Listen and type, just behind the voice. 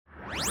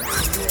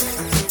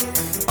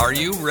Are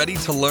you ready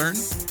to learn?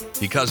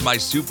 Because my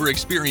super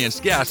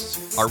experienced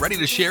guests are ready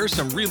to share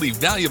some really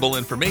valuable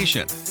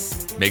information.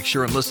 Make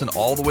sure and listen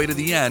all the way to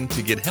the end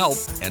to get help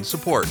and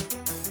support.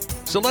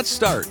 So let's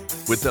start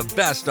with the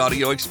best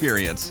audio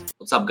experience.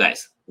 What's up,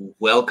 guys?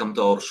 Welcome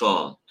to our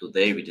show.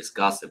 Today we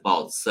discuss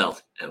about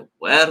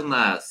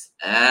self-awareness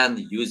and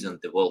using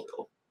the world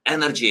of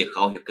energy,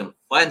 how you can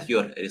find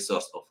your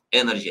resource of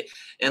energy.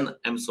 And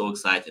I'm so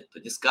excited to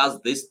discuss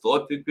this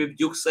topic with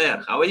Duke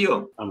Sayer. How are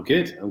you? I'm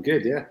good.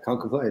 Yeah, can't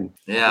complain.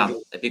 Yeah,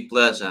 a big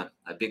pleasure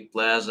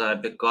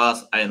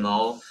because I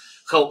know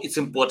how it's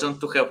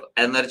important to have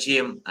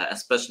energy,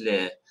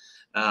 especially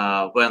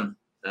when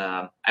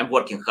I'm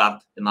working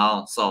hard,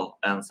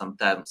 and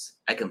sometimes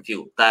I can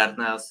feel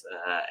tiredness,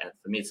 and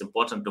for me it's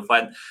important to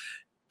find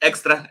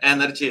extra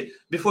energy.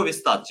 Before we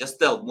start, just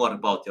tell more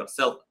about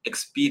yourself,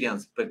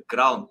 experience,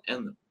 background,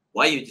 and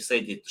why you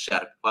decided to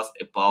share with us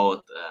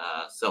about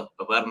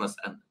self-awareness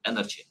and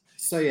energy.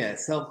 So yeah,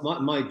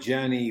 my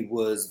journey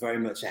was very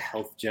much a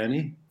health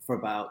journey. For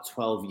about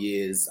 12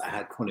 years, I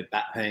had chronic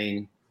back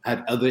pain. I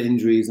had other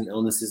injuries and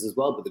illnesses as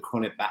well, but the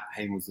chronic back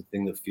pain was the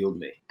thing that fueled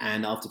me.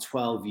 And after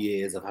 12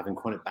 years of having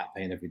chronic back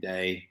pain every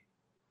day,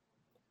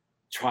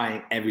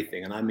 trying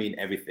everything, and I mean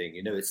everything,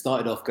 it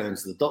started off going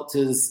to the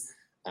doctors.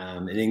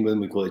 In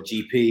England, we call it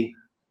GP,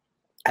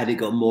 and it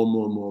got more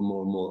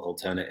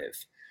alternative.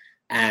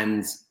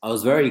 And I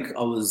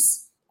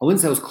wouldn't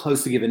say I was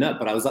close to giving up,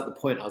 but I was at the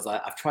point, I was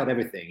like, I've tried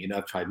everything.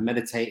 I've tried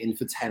meditating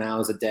for 10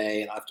 hours a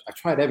day, and I've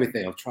tried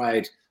everything. I've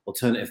tried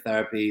alternative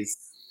therapies.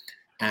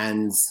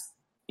 And,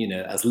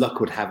 as luck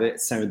would have it,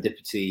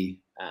 serendipity,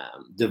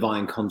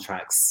 divine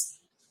contracts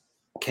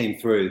came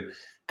through.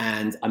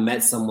 And I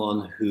met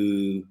someone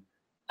who,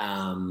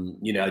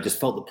 I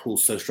just felt the pull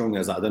so strongly. I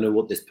was like, I don't know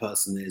what this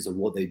person is or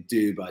what they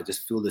do, but I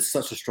just feel there's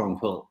such a strong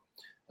pull.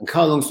 And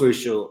cut a long story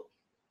short,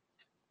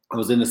 I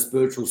was in a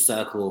spiritual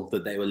circle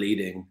that they were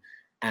leading,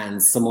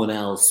 and someone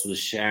else was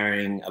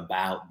sharing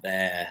about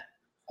their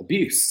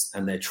abuse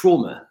and their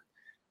trauma.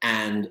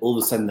 And all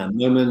of a sudden, that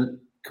moment,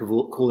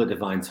 call it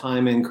divine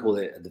timing, call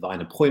it a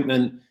divine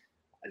appointment,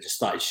 I just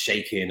started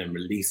shaking and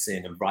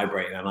releasing and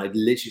vibrating. And I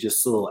literally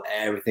just saw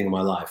everything in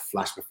my life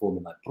flash before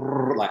me,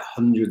 like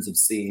hundreds of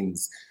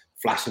scenes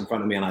flash in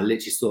front of me. And I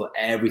literally saw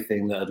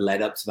everything that had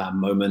led up to that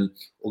moment,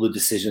 all the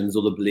decisions,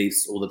 all the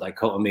beliefs, all the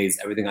dichotomies,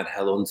 everything I'd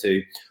held on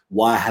to,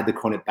 why I had the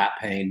chronic back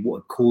pain,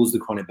 what had caused the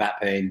chronic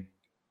back pain,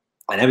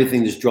 and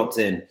everything just dropped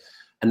in.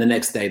 And the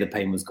next day, the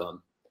pain was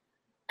gone.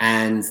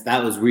 And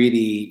that was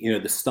really,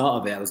 the start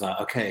of it. I was like,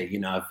 okay,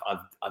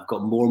 I've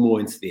got more and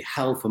more into the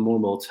health and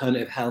more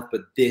alternative health,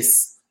 but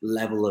this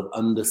level of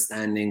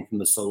understanding from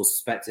the soul's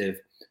perspective,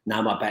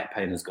 now my back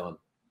pain is gone.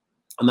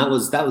 And that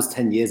was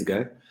 10 years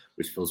ago,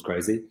 which feels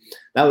crazy.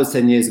 That was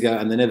 10 years ago.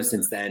 And then ever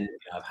since then,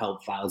 I've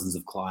helped thousands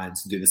of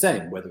clients to do the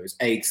same, whether it's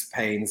aches,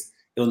 pains,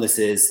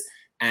 illnesses.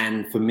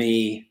 And for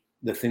me,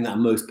 the thing that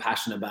I'm most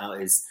passionate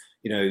about is,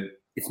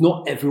 it's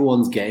not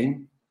everyone's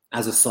game.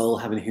 As a soul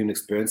having a human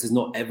experience is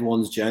not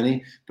everyone's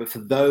journey, but for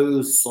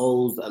those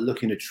souls that are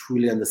looking to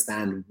truly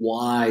understand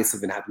why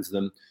something happened to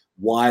them,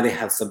 why they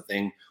have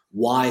something,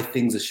 why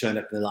things are showing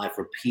up in their life,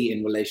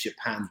 repeating relationship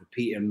patterns,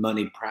 repeating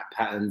money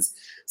patterns,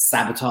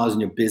 sabotaging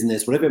your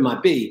business, whatever it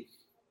might be.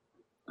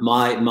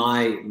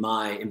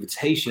 My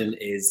invitation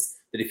is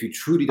that if you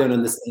truly don't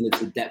understand it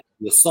to the depth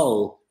of your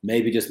soul,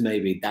 maybe, just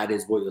maybe, that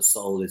is what your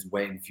soul is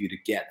waiting for you to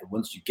get. And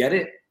once you get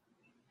it,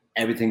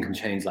 everything can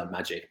change like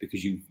magic,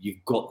 because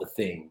you've got the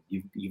thing,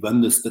 you've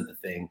understood the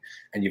thing,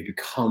 and you've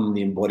become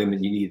the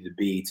embodiment you need to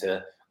be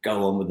to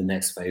go on with the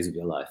next phase of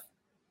your life.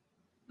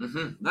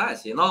 Mm-hmm.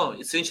 Nice.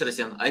 It's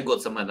interesting. I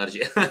got some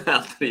energy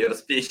after your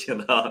speech. You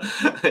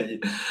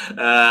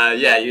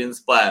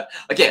inspire.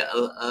 Okay.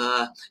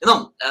 I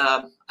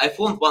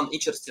found one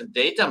interesting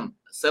data.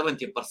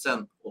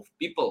 70% of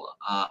people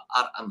are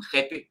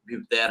unhappy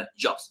with their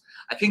jobs.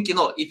 I think,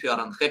 if you are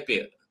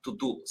unhappy to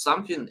do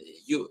something,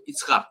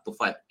 it's hard to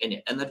find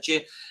any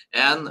energy.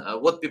 And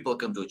what people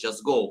can do,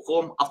 just go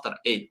home after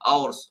 8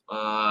 hours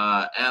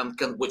and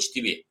can watch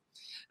TV.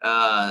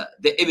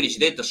 The average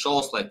data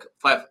shows like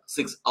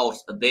 5-6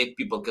 hours a day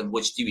people can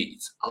watch TV.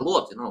 It's a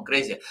lot,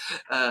 crazy.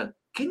 Can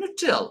you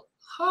tell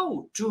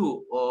how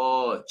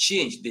to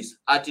change this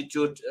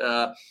attitude?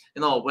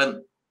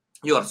 When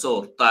you are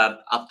so tired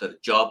after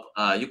job,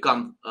 you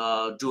can't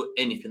do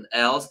anything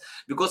else.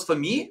 Because for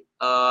me,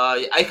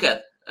 I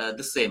had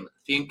the same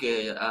thing.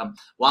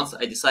 Once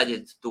I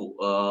decided to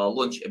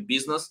launch a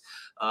business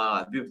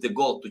with the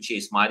goal to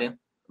chase money,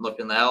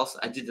 nothing else.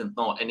 I didn't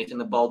know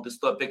anything about this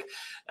topic.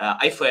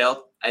 I failed.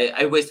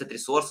 I wasted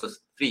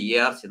resources, 3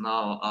 years,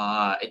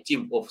 a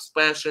team of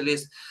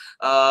specialists,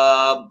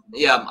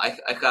 I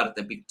hired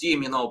a big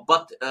team,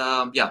 but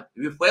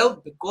we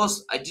failed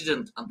because I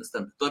didn't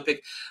understand the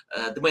topic.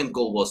 The main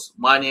goal was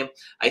money.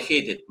 I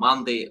hated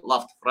Monday,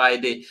 loved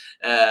Friday,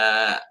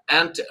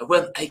 and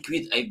when I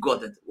quit, I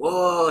got it.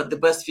 Oh, the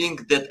best thing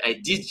that I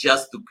did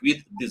just to quit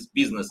this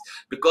business,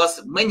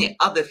 because many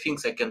other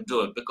things I can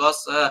do,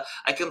 because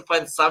I can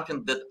find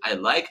something that I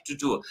like to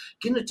do.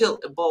 Can you tell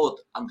about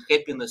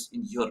unhappiness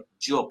in your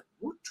job?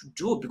 What to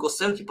do? Because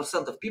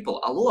 70% of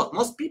people,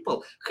 most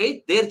people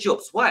hate their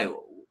jobs. Why?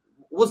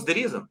 What's the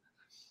reason?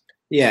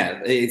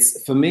 Yeah,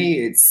 for me,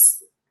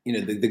 it's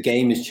the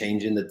game is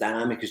changing, the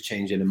dynamic is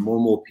changing, and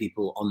more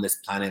people on this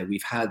planet.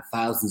 We've had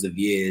thousands of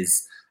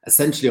years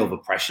essentially of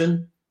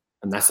oppression,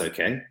 and that's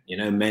okay.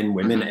 Men,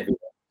 women, everyone.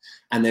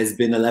 And there's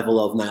been a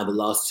level of now the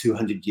last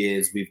 200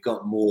 years, we've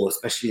got more,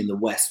 especially in the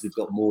West, we've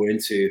got more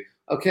into,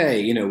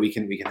 okay, we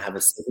can have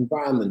a safe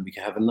environment, we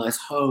can have a nice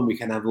home, we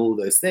can have all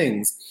those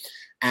things.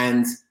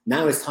 And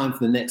now it's time for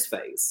the next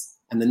phase.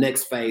 And the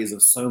next phase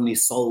of so many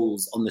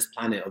souls on this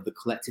planet, of the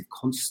collective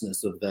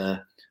consciousness of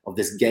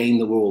this game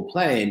that we're all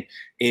playing,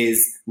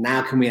 is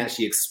now can we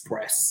actually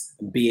express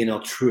and be in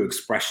our true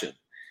expression?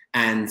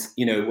 And,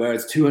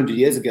 whereas 200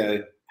 years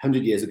ago,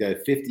 100 years ago,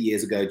 50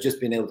 years ago, just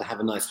being able to have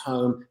a nice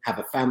home, have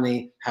a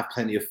family, have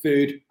plenty of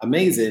food,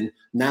 amazing.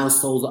 Now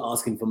souls are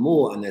asking for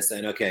more, and they're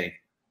saying, okay,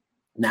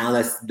 now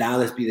let's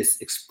be this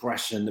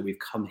expression that we've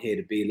come here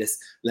to be.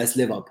 Let's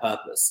live our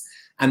purpose.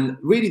 And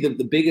really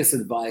the biggest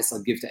advice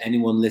I'll give to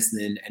anyone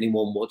listening,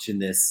 anyone watching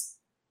this,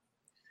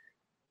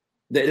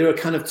 there are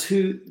kind of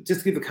two,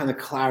 just to give a kind of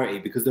clarity,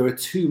 because there are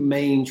two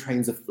main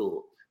trains of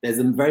thought. There's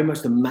very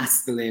much the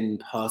masculine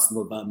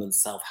personal development,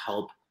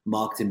 self-help,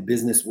 marketing,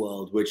 business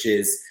world, which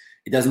is,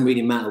 it doesn't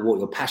really matter what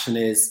your passion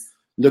is.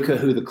 Look at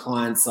who the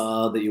clients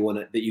are that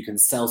you can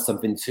sell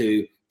something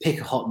to, pick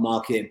a hot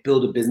market,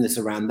 build a business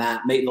around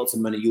that, make lots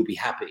of money, you'll be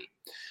happy.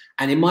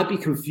 And it might be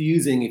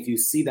confusing if you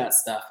see that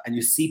stuff and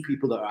you see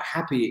people that are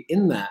happy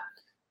in that,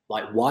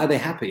 like, why are they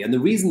happy? And the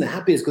reason they're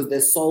happy is because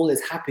their soul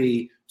is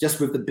happy just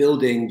with the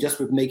building, just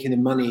with making the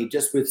money,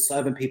 just with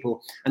serving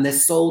people. And their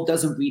soul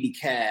doesn't really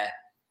care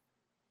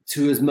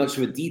to as much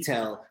of a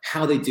detail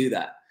how they do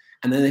that.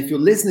 And then if you're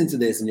listening to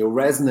this and you're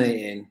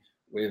resonating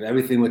with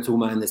everything we're talking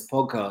about in this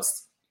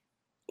podcast,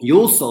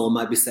 your soul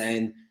might be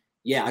saying,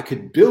 yeah, I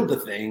could build the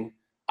thing,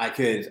 I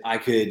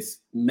could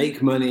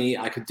make money,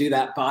 I could do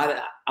that,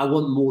 but I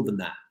want more than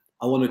that.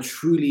 I want to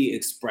truly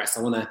express.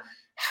 I want to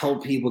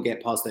help people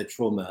get past their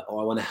trauma,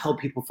 or I want to help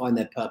people find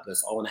their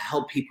purpose, or I want to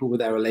help people with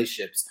their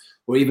relationships,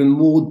 or even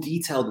more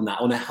detailed than that,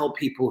 I want to help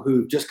people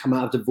who've just come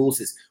out of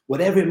divorces,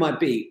 whatever it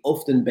might be,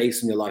 often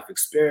based on your life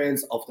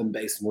experience, often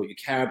based on what you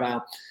care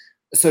about.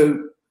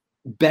 So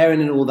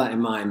bearing all that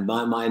in mind,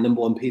 my number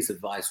one piece of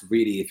advice,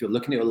 really, if you're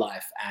looking at your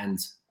life, and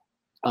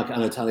like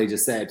Anatoly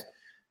just said,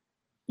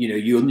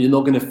 you're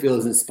not going to feel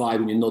as inspired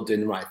when you're not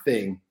doing the right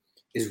thing,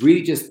 is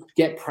really just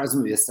get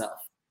present with yourself.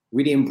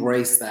 Really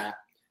embrace that.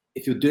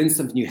 If you're doing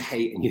something you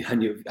hate and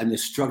you're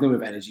struggling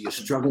with energy, you're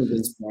struggling with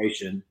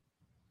inspiration,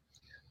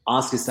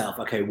 ask yourself,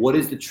 okay, what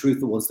is the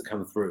truth that wants to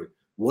come through?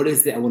 What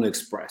is it I want to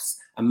express?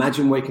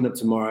 Imagine waking up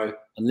tomorrow,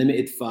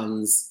 unlimited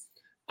funds,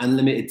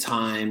 unlimited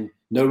time,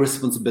 no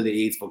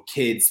responsibilities for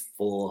kids,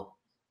 for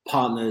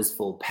partners,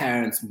 for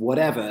parents,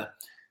 whatever.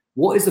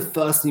 What is the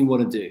first thing you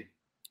want to do?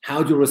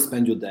 How do you want to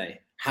spend your day?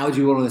 How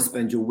do you want to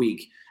spend your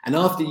week? And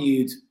after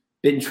you'd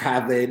been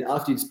traveling,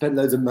 after you'd spent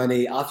loads of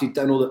money, after you'd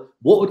done all that,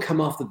 what would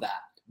come after that?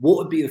 What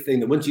would be the thing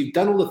that once you've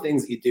done all the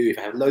things that you do, if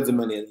you have loads of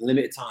money and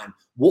limited time,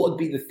 what would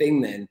be the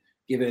thing then,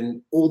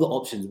 given all the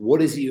options? What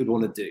is it you'd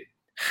want to do?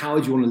 How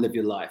would you want to live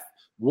your life?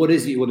 What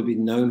is it you want to be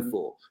known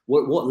for?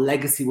 What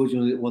legacy would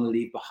you want to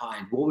leave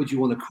behind? What would you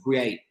want to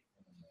create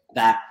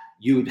that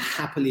you would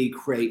happily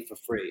create for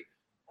free?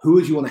 Who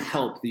would you want to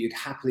help that you'd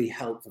happily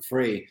help for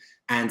free?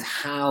 And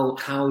how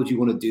would you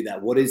want to do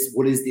that? What is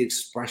the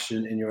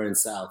expression in your own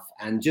self?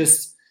 And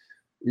just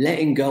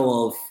letting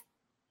go of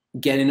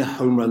getting a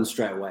home run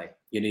straight away.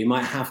 You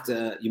might have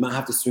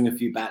to swing a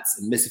few bats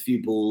and miss a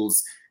few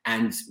balls,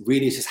 and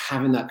really it's just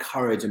having that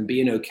courage and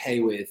being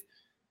okay with,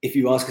 if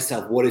you ask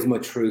yourself, what is my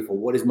truth, or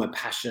what is my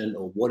passion,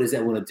 or what is it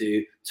I want to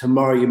do?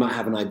 Tomorrow you might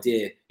have an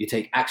idea, you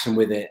take action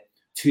with it.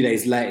 2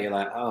 days later, you're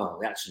like, oh,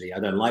 actually, I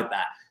don't like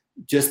that.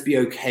 Just be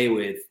okay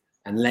with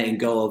and letting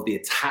go of the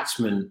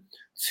attachment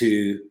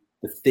to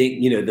the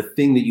thing, the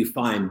thing that you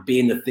find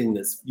being the thing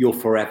that's your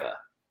forever.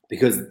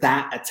 Because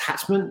that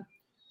attachment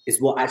is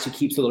what actually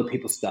keeps a lot of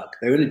people stuck.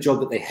 They're in a job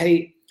that they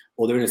hate,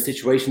 or they're in a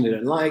situation they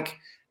don't like,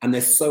 and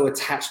they're so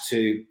attached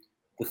to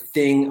the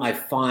thing I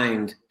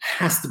find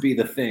has to be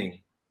the thing,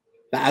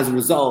 that as a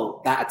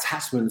result, that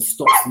attachment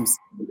stops them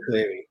seeing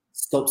clearly,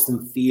 stops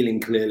them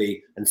feeling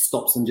clearly, and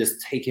stops them just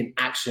taking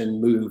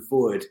action, moving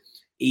forward,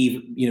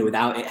 even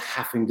without it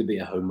having to be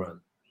a home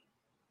run.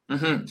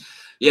 Mm-hmm.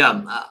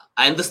 Yeah,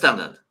 I understand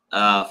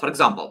that. For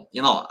example,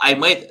 I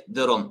made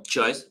the wrong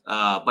choice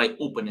by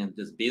opening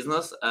this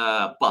business,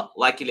 but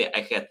luckily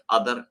I had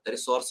other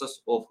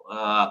resources of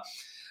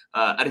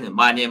earning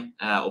money,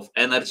 of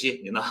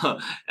energy,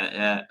 but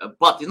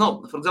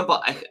for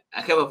example, I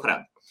have a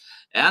friend.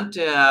 and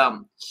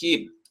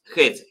he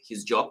hates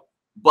his job,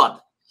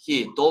 but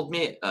he told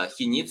me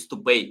he needs to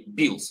pay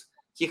bills.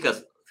 He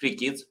has 3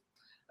 kids,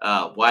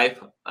 wife,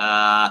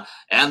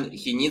 and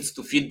he needs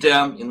to feed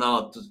them,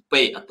 to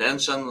pay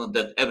attention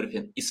that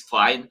everything is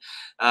fine.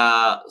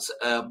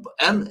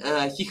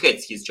 And he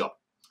hates his job.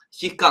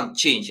 He can't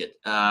change it.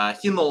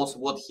 He knows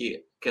what he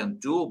can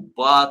do,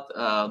 but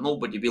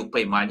nobody will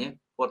pay money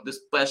for this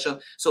passion.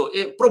 So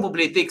it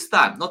probably takes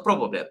time. Not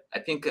probably. I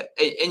think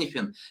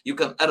anything you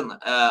can earn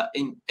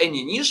in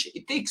any niche,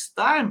 it takes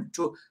time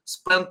to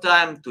spend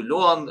time to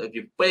learn with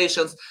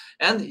patience,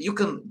 and you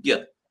can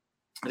get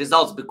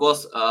results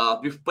because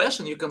with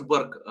passion you can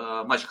work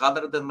much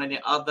harder than many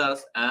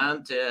others,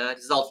 and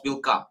results will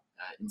come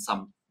in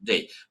some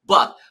day.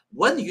 But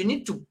when you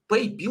need to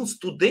pay bills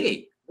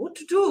today, what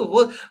to do?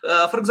 What,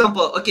 for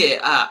example, okay,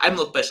 I'm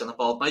not passionate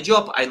about my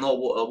job. I know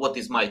what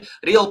is my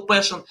real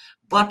passion,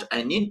 but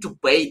I need to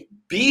pay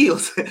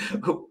bills.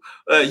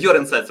 Your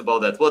insights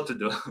about that? What to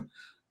do?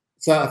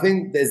 So I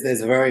think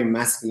there's a very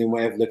masculine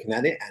way of looking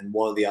at it, and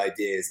one of the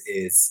ideas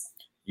is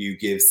you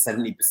give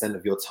 70%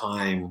 of your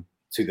time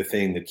to the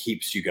thing that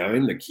keeps you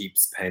going, that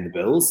keeps paying the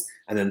bills,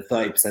 and then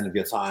 30% of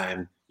your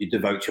time you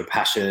devote to your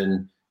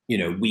passion,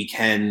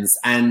 weekends.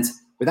 And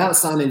without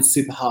sounding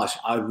super harsh,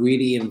 I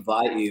really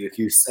invite you, if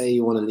you say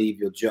you want to leave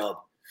your job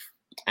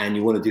and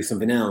you want to do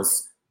something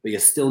else, but you're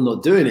still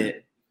not doing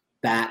it,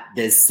 that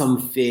there's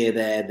some fear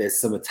there,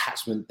 there's some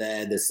attachment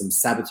there, there's some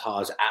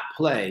sabotage at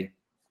play.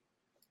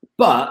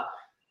 But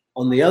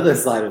on the other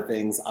side of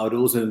things, I would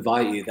also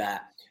invite you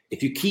that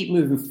if you keep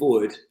moving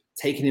forward,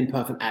 taking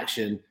imperfect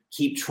action,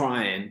 keep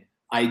trying.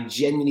 I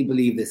genuinely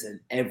believe this in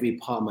every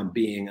part of my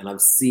being, and I've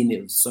seen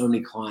it with so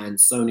many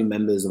clients, so many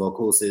members of our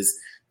courses,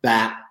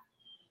 that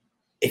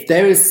if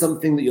there is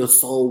something that your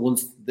soul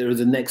wants, there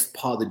is a next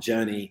part of the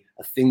journey,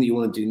 a thing that you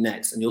want to do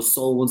next, and your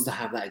soul wants to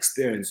have that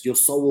experience, your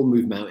soul will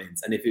move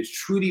mountains. And if it's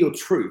truly your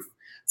truth,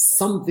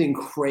 something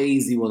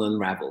crazy will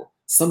unravel.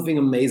 Something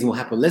amazing will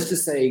happen. Let's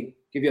just say,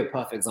 give you a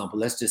perfect example.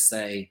 Let's just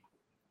say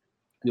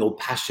your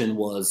passion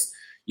was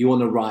you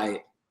want to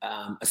write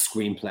a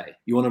screenplay.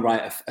 You want to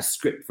write a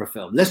script for a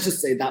film. Let's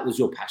just say that was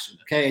your passion,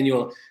 okay? And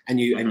you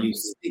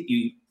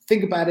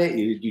think about it,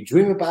 you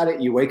dream about it,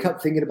 you wake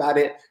up thinking about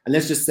it, and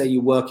let's just say you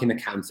work in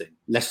accounting.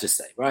 Let's just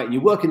say, right? You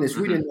work in this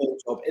really annoying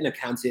job in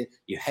accounting,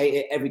 you hate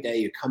it every day,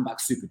 you come back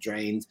super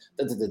drained,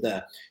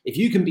 If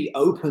you can be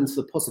open to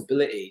the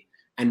possibility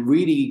and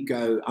really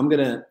go, I'm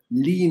going to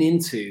lean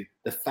into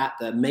the fact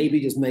that maybe,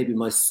 just maybe,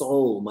 my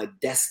soul, my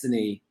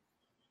destiny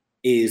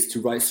is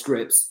to write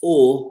scripts,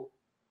 or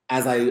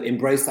as I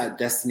embrace that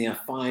destiny, I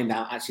find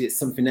out actually it's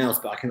something else,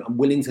 but I'm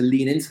willing to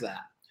lean into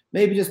that.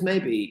 Maybe, just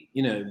maybe,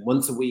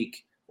 once a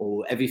week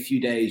or every few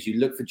days, you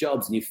look for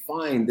jobs and you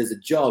find there's a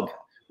job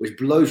which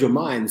blows your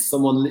mind.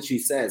 Someone literally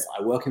says,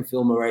 I work in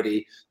film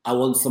already. I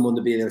want someone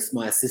to be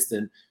my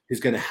assistant who's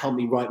going to help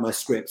me write my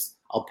scripts.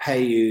 I'll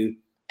pay you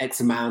X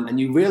amount. And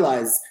you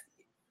realize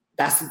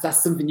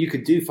that's something you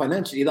could do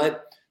financially. Like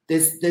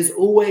there's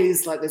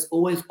always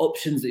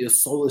options that your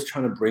soul is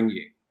trying to bring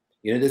you.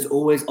 There's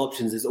always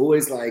options. There's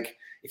always, like,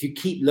 if you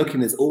keep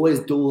looking, there's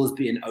always doors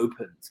being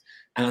opened.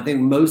 And I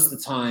think most of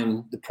the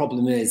time, the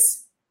problem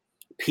is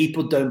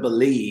people don't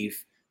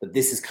believe that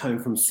this is coming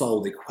from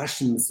soul. They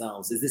question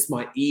themselves. Is this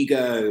my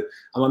ego?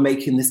 Am I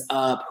making this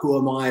up? Who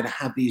am I to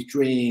have these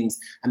dreams?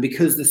 And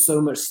because there's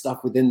so much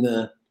stuff within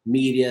the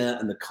media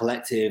and the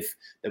collective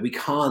that we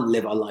can't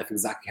live our life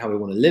exactly how we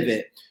want to live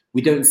it,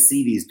 we don't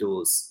see these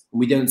doors. And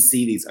we don't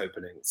see these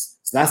openings.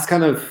 So that's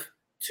kind of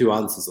 2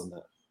 answers on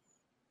that.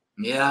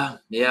 Yeah,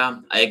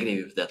 I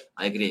agree with that.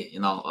 I agree.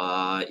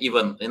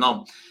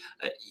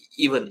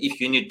 Even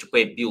if you need to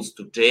pay bills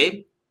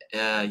today,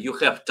 you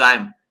have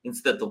time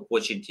instead of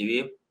watching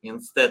TV,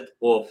 instead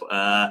of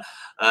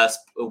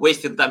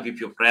wasting time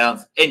with your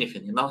friends,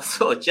 anything,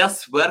 So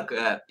just work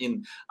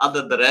in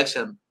other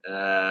direction.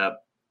 I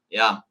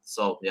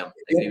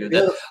agree with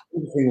that.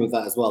 The thing with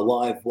that as well,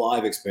 what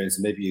I've experienced,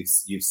 and maybe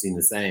you've seen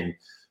the same.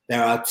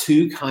 There are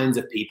 2 kinds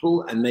of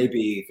people, and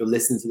maybe if you're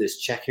listening to this,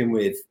 check in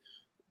with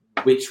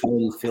which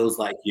one feels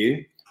like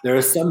you. There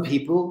are some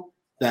people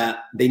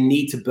that they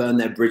need to burn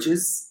their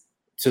bridges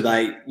to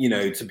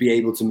to be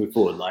able to move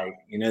forward.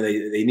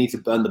 They need to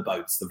burn the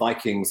boats. The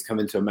Vikings come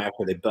into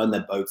America, they burn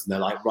their boats, and they're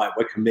like, right,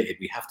 we're committed.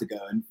 We have to go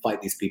and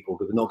fight these people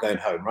because we're not going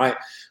home, right?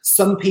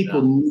 Some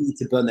people need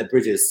to burn their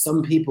bridges.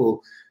 Some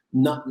people,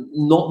 not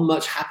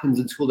much happens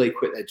until they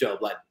quit their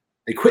job. Like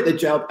they quit their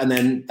job, and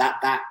then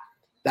that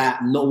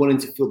not wanting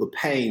to feel the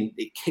pain,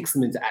 it kicks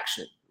them into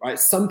action, right?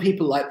 Some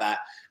people like that.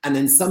 And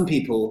then some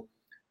people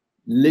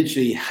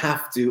literally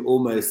have to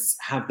almost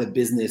have their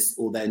business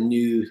or their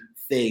new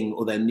thing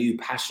or their new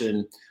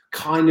passion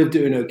kind of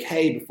doing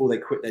okay before they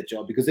quit their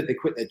job. Because if they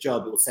quit their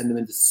job, it will send them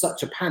into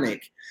such a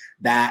panic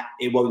that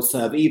it won't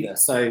serve either.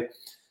 So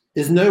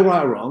there's no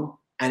right or wrong.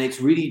 And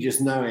it's really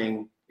just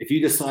knowing, if you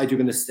decide you're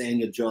going to stay in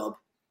your job,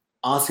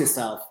 ask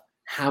yourself,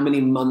 how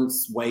many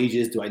months'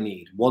 wages do I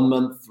need? 1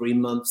 month, 3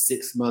 months,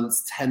 6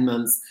 months, 10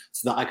 months,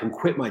 so that I can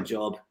quit my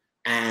job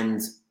and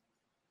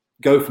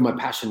go for my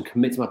passion,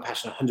 commit to my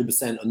passion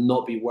 100% and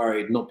not be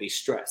worried, not be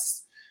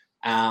stressed.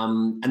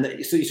 So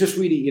it's just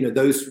really,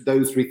 those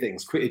three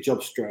things: quit your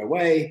job straight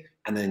away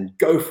and then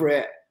go for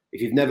it.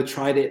 If you've never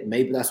tried it,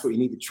 maybe that's what you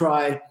need to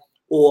try.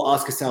 Or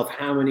ask yourself,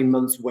 how many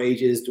months'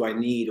 wages do I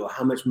need, or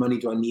how much money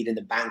do I need in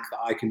the bank that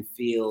I can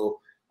feel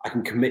I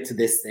can commit to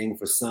this thing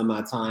for some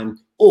amount of time?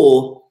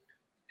 Or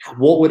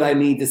what would I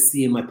need to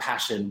see in my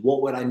passion?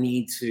 What would I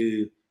need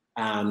to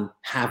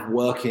have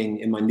working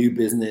in my new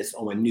business,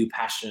 or my new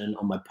passion,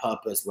 or my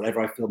purpose, whatever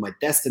I feel my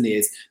destiny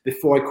is,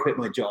 before I quit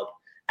my job?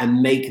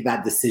 And make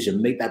that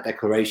decision, make that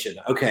declaration.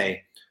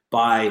 Okay,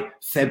 by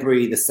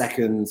February the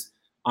 2nd,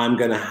 I'm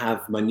going to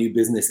have my new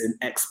business in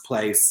X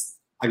place.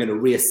 I'm going to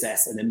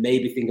reassess and then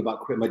maybe think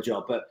about quitting my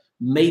job. But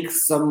make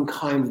some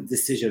kind of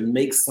decision,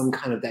 make some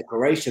kind of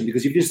declaration.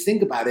 Because if you just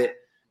think about it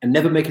and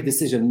never make a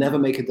decision, never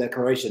make a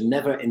declaration,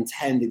 never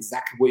intend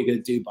exactly what you're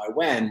going to do by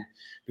when,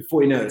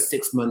 before you know it,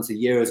 6 months, a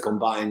year has gone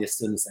by and you're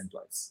still in the same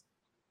place.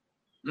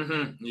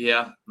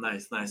 Yeah,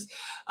 nice.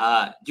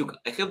 Duke,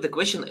 I have the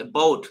question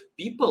about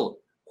people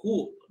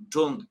who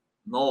don't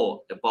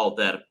know about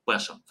their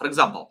passion. For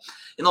example,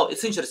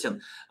 it's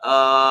interesting.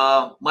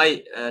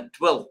 My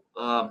 12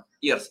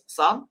 years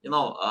son,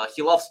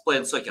 he loves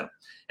playing soccer,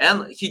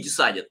 and he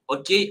decided,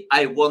 okay,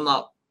 I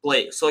wanna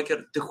play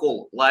soccer the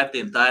whole life,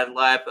 the entire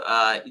life.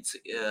 It's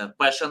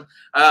passion.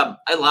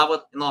 I love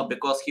it,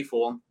 because he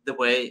found the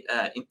way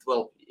in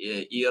 12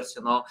 years,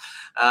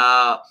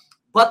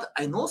 But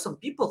I know some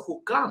people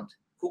who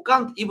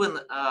can't even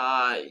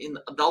in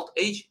adult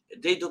age.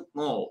 They don't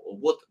know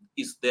what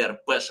is their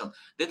passion.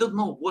 They don't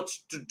know what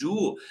to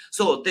do.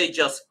 So they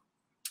just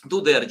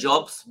do their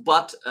jobs,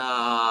 but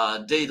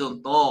they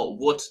don't know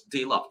what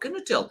they love. Can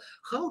you tell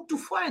how to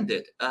find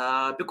it?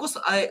 Because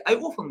I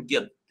often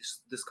get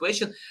this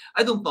question.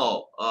 I don't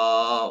know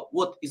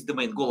what is the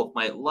main goal of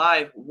my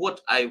life,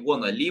 what I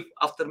want to live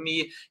after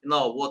me,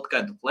 what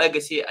kind of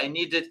legacy I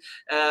needed,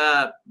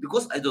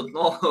 because I don't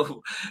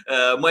know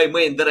my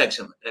main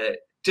direction.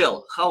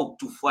 Tell how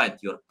to find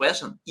your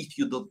passion if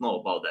you don't know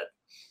about that.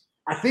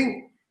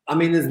 I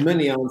mean, there's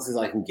many answers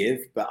I can give,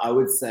 but I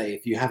would say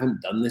if you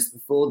haven't done this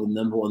before, the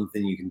number one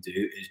thing you can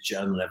do is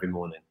journal every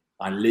morning.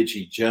 I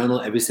literally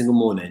journal every single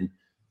morning,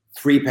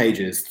 3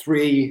 pages,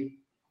 3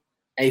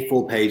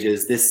 A4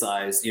 pages, this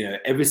size,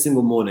 every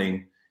single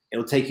morning.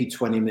 It'll take you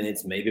 20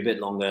 minutes, maybe a bit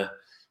longer.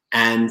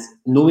 And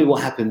normally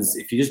what happens,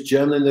 if you just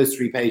journal in those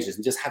 3 pages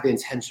and just have the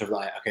intention of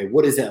like, okay,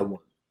 what is it I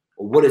want?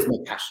 Or what is my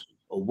passion?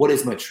 Or what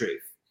is my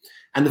truth?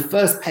 And the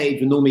first page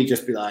will normally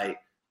just be like,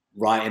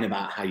 writing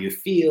about how you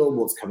feel,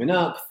 what's coming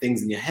up,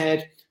 things in your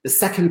head. The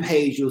second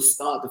page, you'll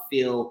start to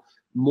feel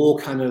more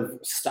kind of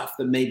stuff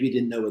that maybe you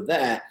didn't know were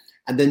there.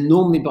 And then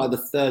normally by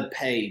the 3rd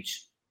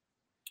page,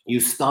 you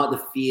start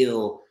to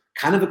feel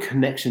kind of a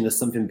connection to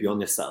something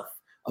beyond yourself.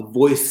 A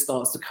voice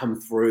starts to come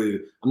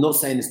through. I'm not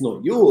saying it's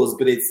not yours,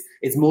 but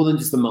it's more than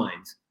just the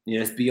mind.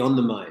 It's beyond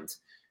the mind.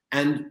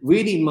 And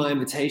really my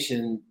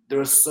invitation, there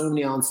are so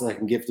many answers I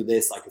can give to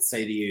this. I could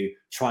say to you,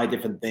 try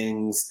different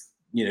things,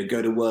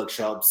 go to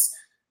workshops.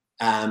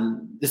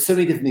 There's so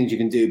many different things you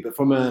can do, but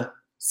from a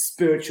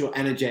spiritual,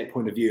 energetic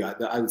point of view,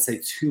 I would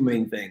say 2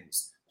 main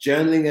things.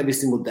 Journaling every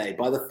single day.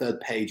 By the 3rd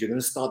page, you're going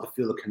to start to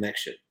feel a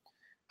connection.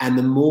 And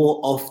the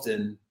more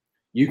often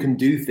you can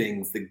do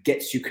things that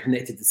gets you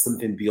connected to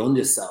something beyond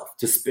yourself,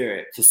 to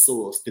spirit, to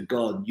source, to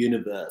God,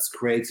 universe,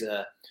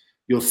 creator,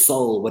 your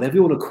soul, whatever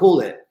you want to call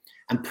it,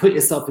 and put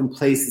yourself in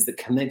places that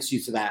connects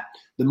you to that,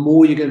 the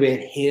more you're going to be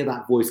able to hear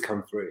that voice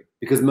come through.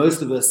 Because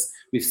most of us,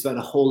 we've spent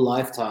a whole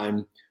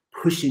lifetime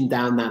pushing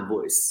down that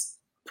voice,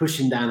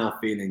 pushing down our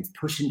feelings,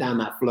 pushing down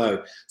that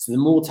flow. So the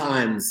more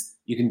times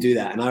you can do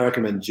that, and I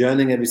recommend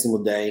journaling every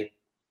single day,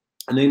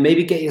 and then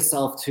maybe get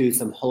yourself to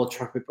some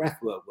holotropic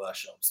breathwork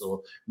workshops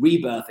or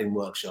rebirthing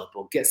workshop,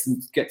 or get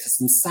to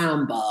some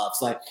sound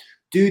baths. Like,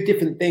 do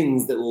different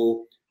things that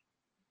will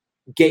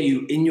get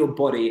you in your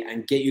body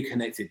and get you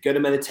connected. Go to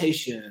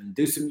meditation,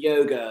 do some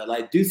yoga,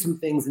 like do some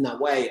things in that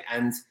way,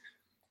 and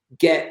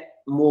get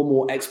more and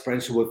more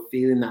experiential with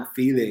feeling that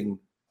feeling.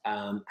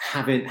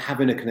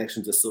 Having a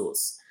connection to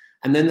source.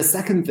 And then the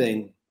second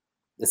thing,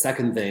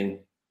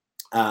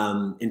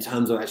 in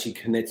terms of actually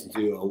connecting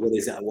to, or what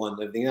is it I want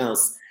and everything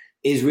else,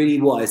 is really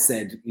what I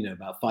said,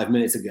 about 5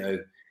 minutes ago,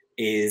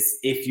 is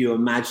if you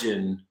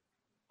imagine,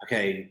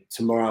 okay,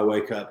 tomorrow I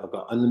wake up, I've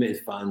got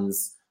unlimited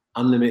funds,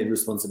 unlimited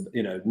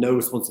no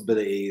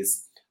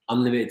responsibilities,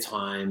 unlimited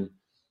time.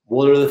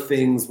 What are the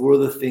things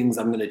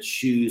I'm going to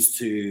choose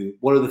to,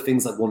 what are the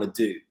things I want to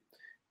do?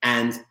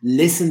 And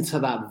listen to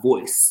that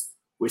voice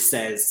which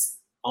says,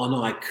 oh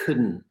no, I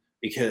couldn't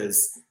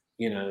because,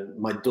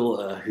 my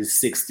daughter who's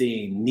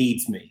 16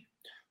 needs me.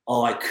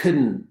 Oh, I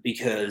couldn't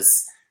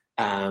because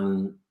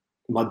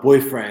my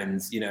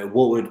boyfriend,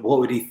 what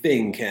would he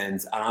think? And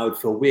I would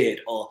feel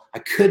weird. Or I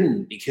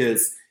couldn't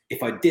because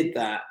if I did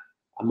that,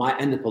 I might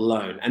end up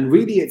alone. And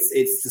really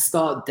it's to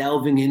start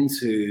delving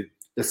into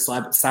the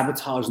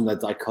sabotage and the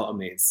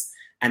dichotomies.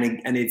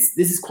 And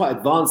this is quite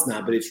advanced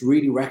now, but it's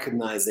really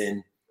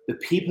recognizing the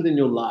people in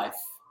your life,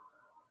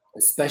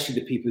 especially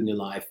the people in your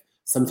life,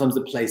 sometimes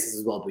the places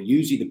as well, but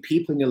usually the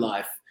people in your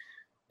life,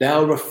 they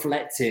are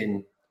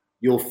reflecting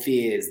your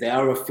fears. They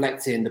are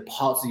reflecting the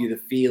parts of you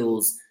that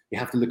feels you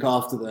have to look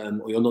after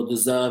them, or you're not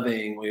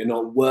deserving, or you're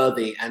not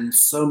worthy. And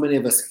so many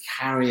of us are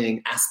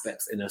carrying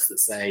aspects in us that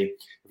say,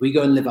 if we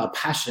go and live our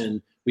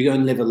passion, we go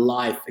and live a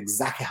life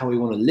exactly how we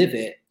want to live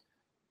it,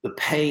 the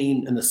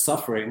pain and the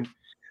suffering,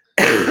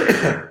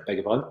 beg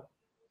your pardon,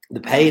 the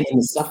pain and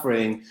the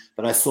suffering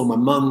that I saw my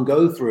mum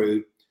go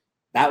through,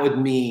 that would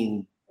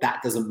mean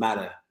that doesn't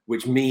matter,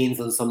 which means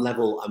on some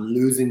level I'm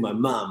losing my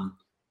mum.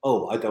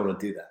 Oh, I don't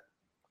want to do that.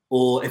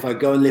 Or if I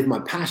go and live my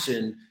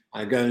passion,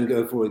 I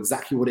go for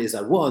exactly what it is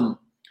I want,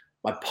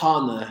 my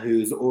partner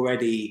who's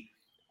already,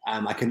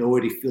 I can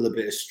already feel a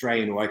bit of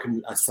strain, or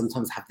I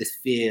sometimes have this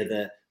fear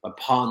that my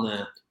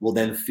partner will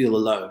then feel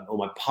alone, or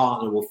my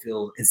partner will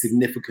feel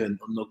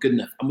insignificant or not good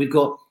enough. And we've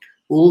got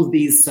all of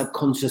these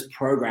subconscious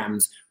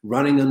programs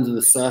running under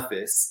the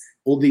surface,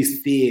 all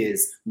these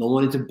fears, not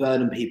wanting to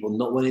burden people,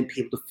 not wanting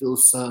people to feel a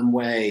certain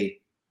way.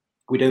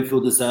 We don't feel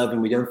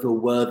deserving. We don't feel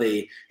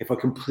worthy. If we're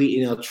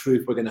completely in our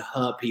truth, we're going to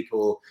hurt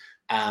people.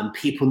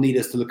 People need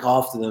us to look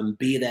after them,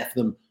 be there for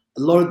them.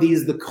 A lot of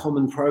these are the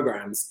common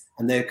programs,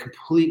 and they're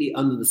completely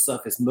under the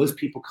surface. Most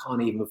people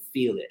can't even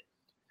feel it.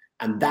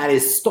 And that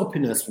is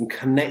stopping us from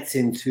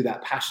connecting to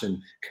that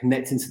passion,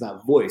 connecting to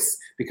that voice,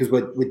 because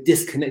we're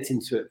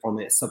disconnecting from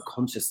it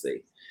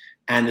subconsciously.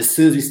 And as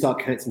soon as we start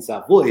connecting to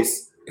that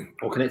voice,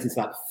 or connecting to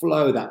that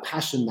flow, that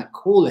passion, that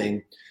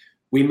calling,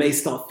 we may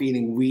start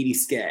feeling really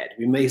scared.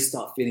 We may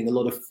start feeling a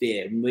lot of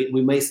fear.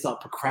 We may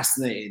start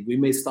procrastinating. We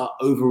may start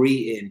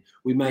overeating.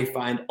 We may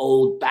find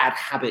old bad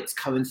habits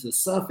coming to the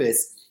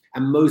surface.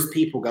 And most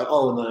people go,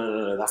 oh,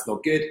 no, that's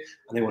not good.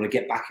 And they want to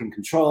get back in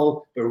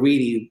control. But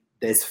really,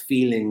 there's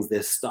feelings,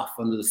 there's stuff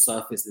under the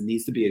surface that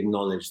needs to be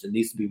acknowledged, that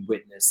needs to be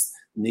witnessed,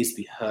 that needs to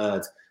be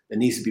heard, that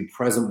needs to be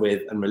present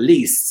with and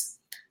released.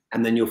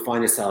 And then you'll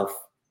find yourself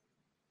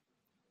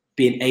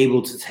being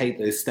able to take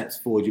those steps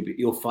forward.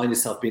 You'll find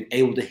yourself being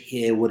able to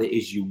hear what it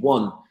is you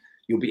want.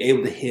 You'll be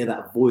able to hear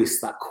that voice,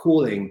 that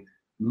calling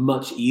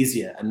much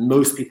easier. And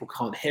most people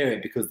can't hear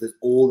it because there's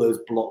all those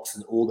blocks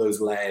and all those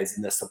layers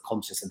in their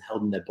subconscious and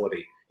held in their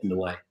body in the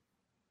way.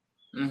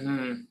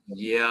 Mm-hmm.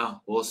 Yeah,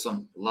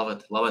 awesome. Love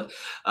it.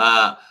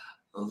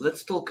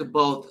 Let's talk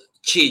about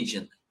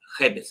changing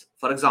habits.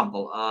 For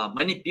example,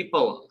 many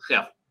people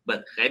have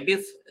bad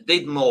habits.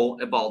 They know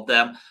about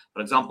them.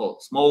 For example,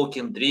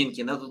 smoking,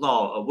 drinking, I don't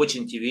know,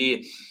 watching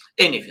TV,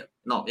 anything.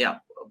 No, yeah,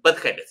 bad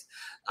habits.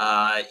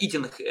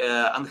 Eating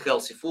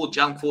unhealthy food,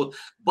 junk food.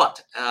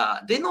 But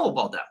they know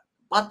about them,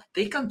 but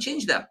they can't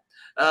change them.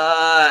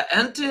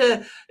 And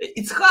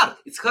it's hard.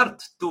 It's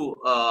hard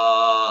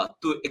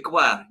to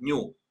acquire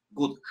new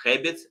good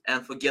habits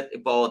and forget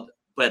about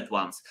bad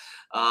ones.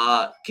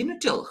 Can you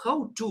tell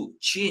how to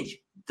change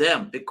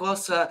them?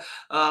 Because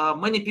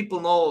many people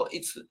know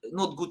it's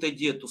not good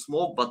idea to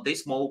smoke, but they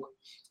smoke.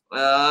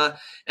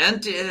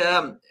 And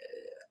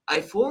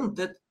I found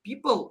that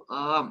people,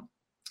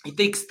 it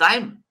takes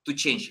time to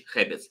change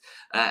habits.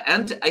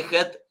 And I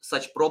had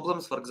such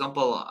problems. For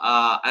example,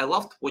 I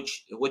loved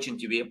watching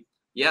TV.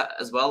 Yeah,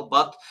 as well.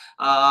 But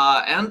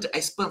and I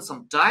spent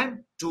some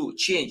time to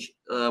change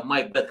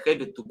my bad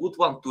habit to good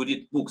one, to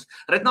read books.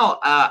 Right now,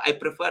 I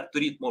prefer to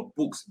read more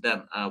books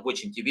than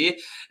watching TV.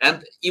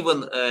 And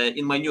even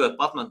in my new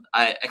apartment,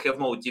 I have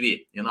no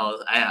TV. You know,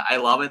 I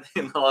love it.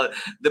 You know,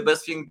 the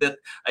best thing that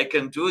I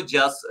can do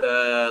just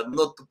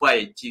not to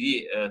buy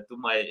TV to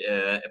my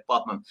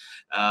apartment.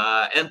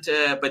 And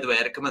by the way,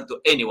 I recommend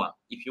to anyone,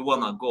 if you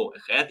wanna go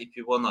ahead, if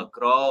you wanna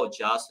grow,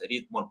 just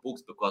read more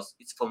books because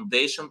it's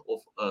foundation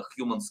of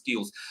human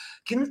skills.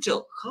 Can you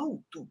tell how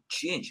to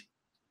change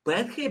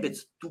bad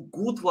habits to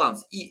good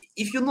ones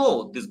if you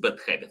know these bad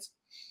habits?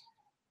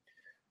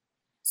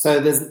 So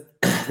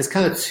there's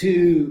kind of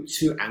two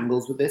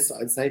angles with this,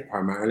 I'd say,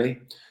 primarily.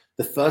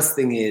 The first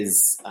thing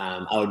is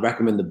I would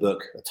recommend the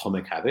book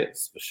Atomic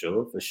Habits for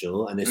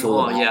sure. And it's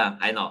all yeah,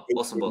 I know,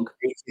 awesome book.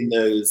 Making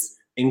those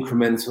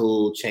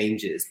incremental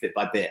changes bit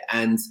by bit.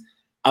 And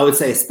I would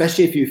say,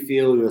 especially if you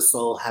feel your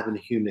soul having a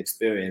human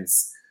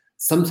experience,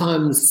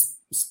 sometimes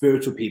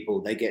spiritual people,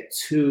 they get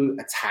too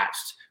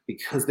attached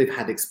because they've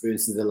had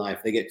experiences in their life.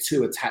 They get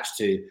too attached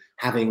to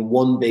having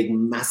one big,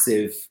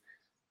 massive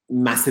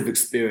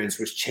experience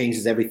which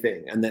changes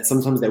everything. And that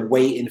sometimes they're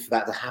waiting for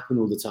that to happen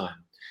all the time.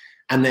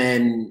 And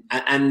then,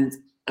 and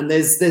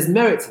there's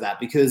merit to that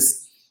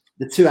because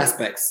the two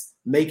aspects,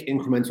 make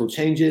incremental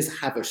changes,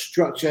 have a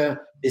structure.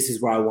 This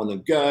is where I want to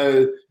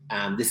go.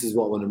 This is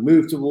what I want to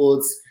move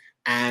towards.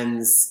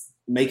 And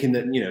making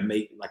that,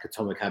 make like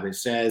Atomic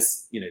Habits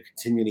says,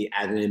 continually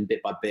adding in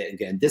bit by bit and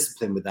getting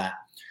disciplined with that.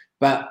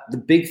 But the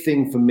big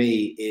thing for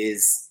me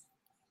is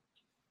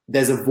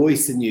there's a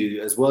voice in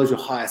you as well as your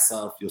higher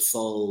self, your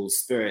soul,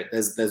 spirit.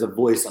 There's a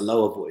voice, a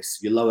lower voice,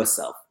 your lower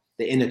self,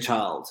 the inner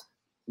child,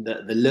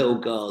 the little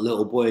girl,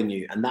 little boy in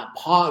you. And that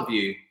part of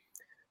you,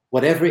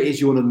 whatever it is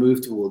you want to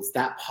move towards,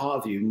 that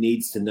part of you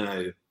needs to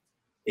know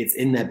it's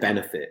in their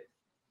benefit.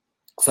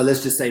 So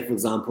let's just say, for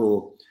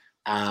example,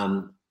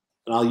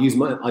 And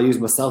I'll use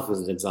myself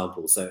as an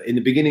example. So in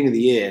the beginning of the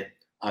year,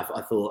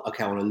 I thought,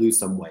 okay, I want to lose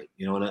some weight.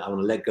 You know, I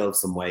want to let go of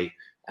some weight,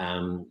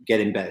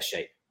 get in better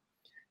shape.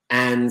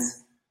 And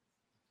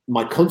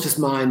my conscious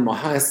mind, my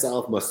higher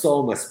self, my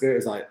soul, my spirit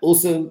is like,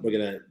 awesome.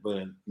 We're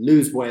gonna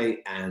lose weight,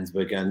 and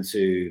we're going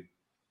to,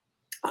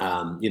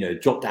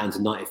 drop down to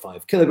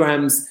 95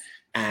 kilograms,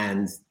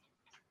 and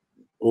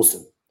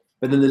awesome.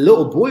 But then the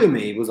little boy in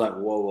me was like,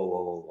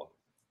 whoa.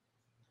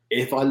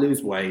 If I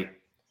lose weight,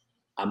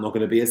 I'm not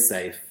going to be as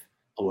safe.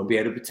 I won't be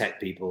able to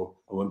protect people.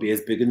 I won't be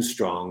as big and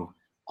strong.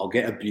 I'll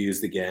get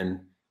abused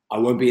again. I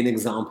won't be an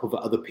example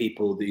for other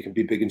people that you can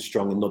be big and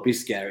strong and not be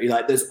scary.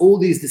 Like, there's all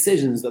these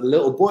decisions that the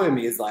little boy in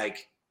me is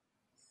like,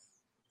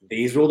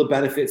 these are all the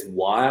benefits.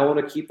 Why I want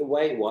to keep the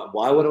weight?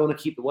 Why would I want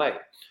to keep the weight?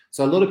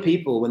 So a lot of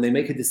people, when they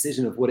make a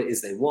decision of what it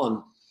is they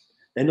want,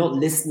 they're not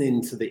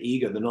listening to the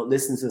ego. They're not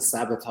listening to the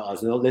sabotage.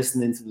 They're not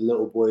listening to the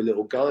little boy,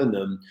 little girl in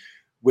them,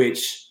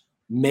 which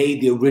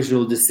made the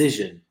original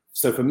decision.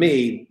 So for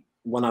me,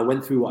 when I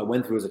went through what I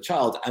went through as a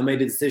child, I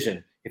made a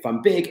decision. If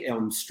I'm big,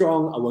 I'm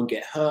strong, I won't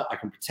get hurt, I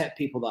can protect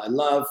people that I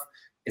love,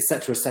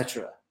 etc.,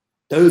 etc.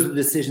 Those are the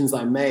decisions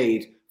I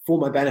made for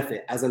my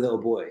benefit as a little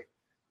boy.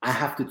 I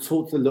have to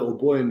talk to the little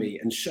boy in me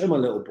and show my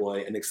little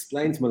boy and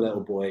explain to my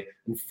little boy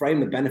and frame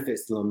the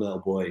benefits to my little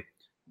boy.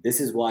 This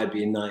is why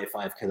being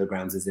 95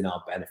 kilograms is in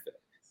our benefit.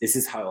 This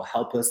is how it'll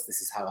help us.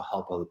 This is how it'll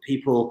help other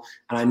people.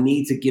 And I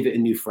need to give it a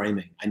new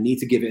framing. I need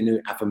to give it a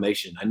new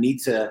affirmation. I need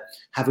to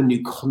have a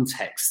new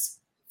context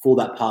for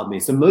that part of me.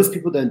 So most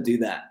people don't do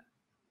that.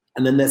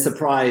 And then they're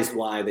surprised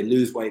why they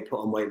lose weight,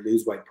 put on weight,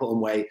 lose weight, put on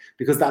weight,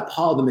 because that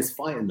part of them is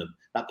fighting them.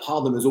 That part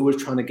of them is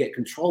always trying to get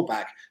control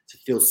back to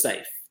feel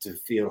safe, to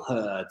feel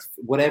heard,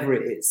 whatever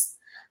it is.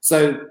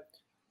 So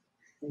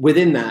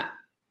within that,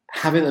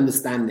 having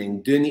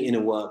understanding, doing the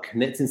inner work,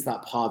 connecting to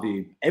that part of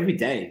you every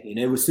day,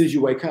 as soon as you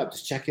wake up,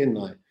 just check in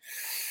like,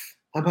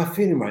 how am I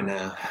feeling right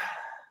now?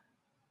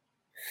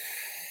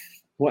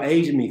 What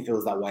age of me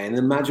feels that way? And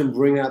imagine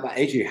bringing out that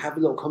age of you, have a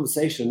little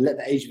conversation, let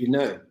the age of you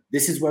know,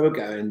 this is where we're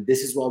going.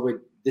 This is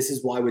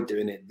why we're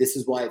doing it. This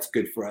is why it's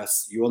good for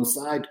us. You on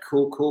side?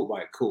 Cool.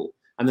 Right, cool.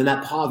 And then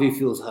that part of you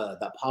feels heard,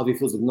 that part of you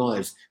feels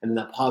acknowledged, and then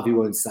that part of you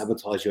won't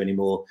sabotage you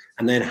anymore.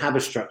 And then have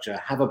a structure,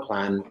 have a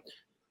plan,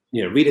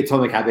 read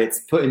Atomic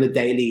Habits, put in the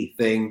daily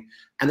thing,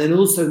 and then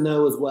also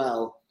know as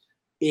well,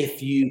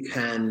 if you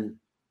can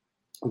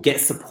get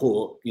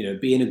support,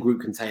 be in a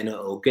group container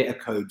or get a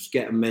coach,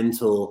 get a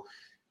mentor.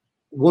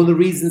 One of the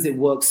reasons it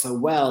works so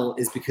well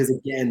is because,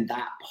 again,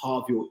 that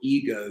part of your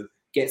ego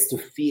gets to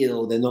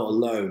feel they're not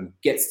alone,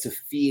 gets to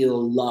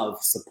feel love,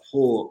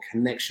 support,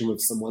 connection with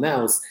someone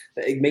else.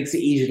 That it makes it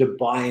easier to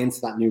buy into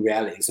that new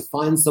reality. So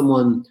find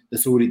someone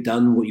that's already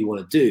done what you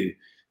want to do.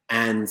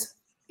 And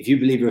if you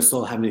believe you're a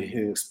soul having a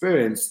human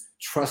experience,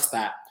 trust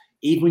that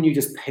even when you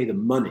just pay the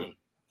money,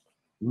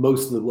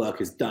 most of the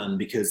work is done,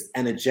 because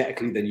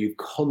energetically then you've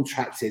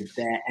contracted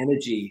their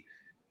energy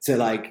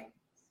to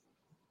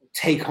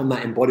take on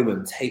that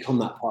embodiment, take on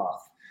that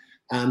path.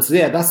 So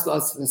yeah, that's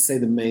let's say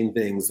the main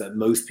things that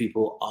most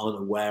people aren't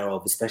aware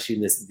of, especially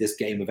in this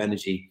game of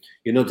energy.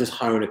 You're not just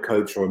hiring a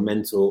coach or a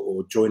mentor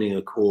or joining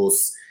a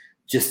course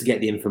just to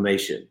get the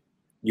information.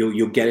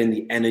 You're getting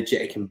the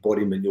energetic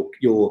embodiment.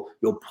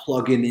 You're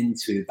plugging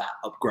into that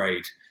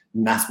upgrade,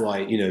 and that's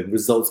why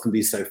results can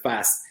be so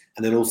fast.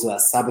 And then also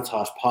that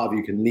sabotage part of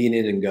you can lean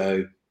in and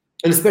go.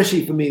 And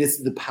especially for me, this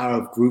is the power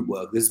of group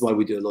work. This is why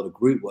we do a lot of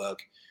group work.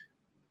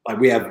 Like,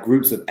 we have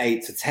groups of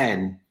 8 to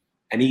 10,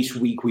 and each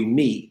week we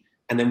meet.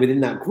 And then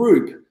within that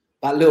group,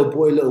 that little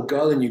boy, little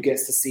girl in you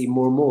gets to see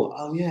more and more.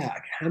 Oh yeah, I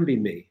can be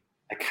me.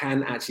 I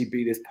can actually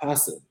be this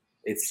person.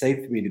 It's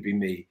safe for me to be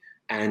me.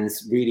 And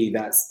really,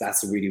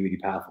 that's a really, really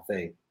powerful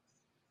thing.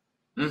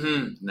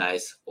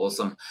 Nice,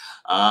 awesome.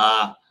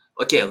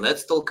 Okay,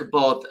 let's talk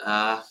about.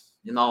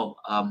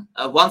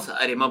 Once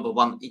I remember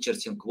one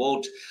interesting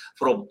quote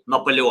from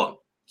Napoleon.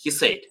 He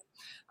said,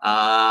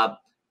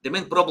 "The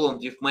main problem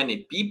with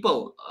many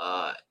people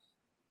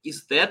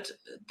is that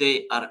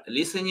they are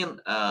listening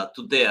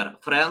to their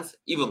friends,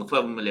 even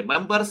family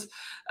members,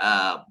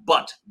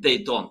 but they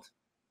don't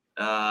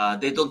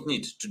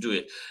need to do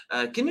it."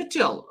 Can you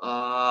tell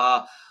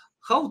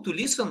how to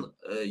listen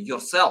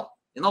yourself?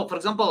 For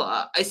example,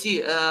 I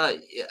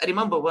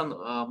remember when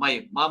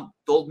my mom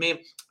told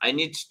me I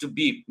need to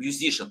be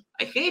musician.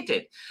 I hate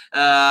it.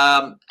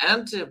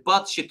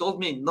 But she told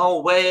me,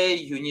 no way,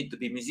 you need to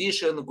be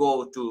musician,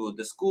 go to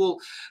the school.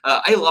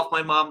 I love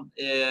my mom.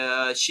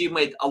 She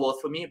made a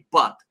lot for me,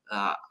 but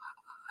I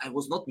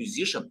was not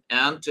musician,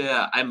 and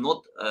I'm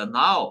not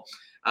now.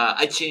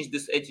 I changed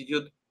this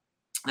attitude.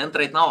 And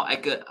right now,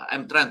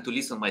 I'm trying to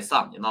listen to my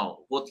son,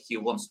 what he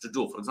wants to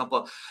do. For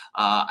example,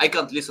 I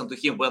can't listen to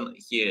him when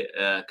he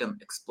can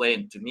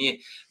explain to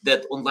me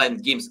that online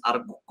games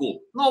are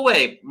cool. No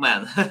way,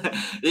 man.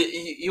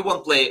 You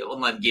won't play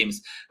online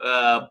games.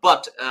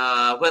 But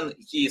when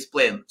he is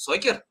playing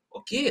soccer,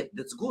 Okay,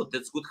 that's good.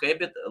 That's good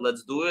habit.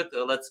 Let's do it.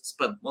 Let's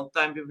spend more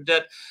time with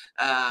that.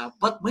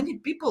 But many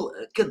people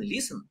can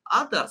listen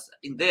others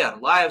in their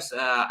lives.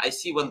 I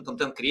see when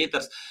content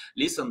creators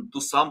listen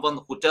to someone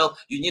who tell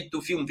you need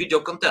to film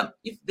video content.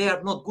 If they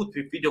are not good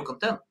with video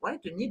content, why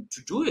do you need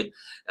to do it?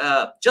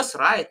 Just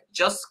write,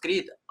 just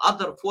create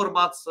other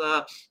formats.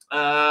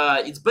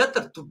 It's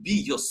better to be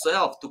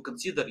yourself, to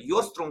consider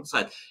your strong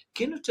side.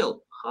 Can you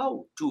tell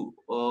how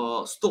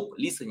to stop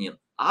listening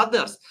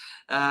others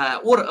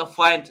or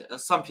find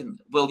something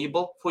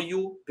valuable for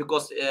you?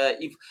 Because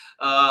if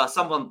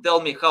someone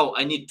tell me how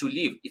I need to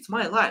live, it's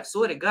my life.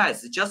 Sorry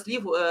guys, just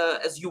live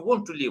as you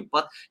want to live,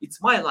 but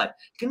it's my life.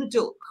 Can you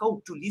tell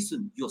how to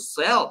listen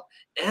yourself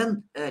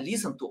and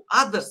listen to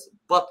others,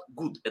 but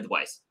good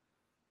advice?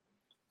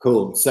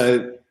 Cool.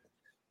 So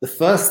the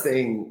first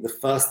thing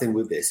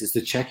with this is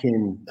to check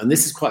in, and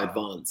this is quite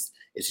advanced,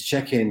 is to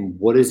check in,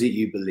 what is it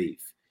you believe?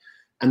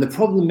 And the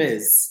problem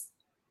is,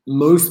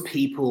 most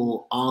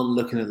people aren't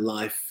looking at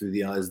life through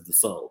the eyes of the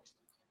soul.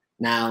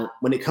 Now,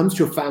 when it comes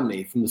to your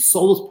family, from the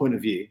soul's point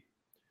of view,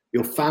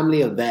 your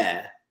family are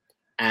there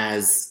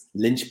as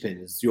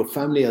linchpins. Your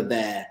family are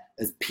there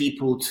as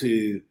people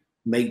to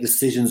make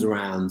decisions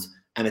around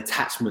and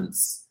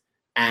attachments.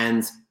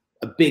 And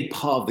a big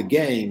part of the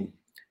game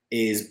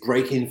is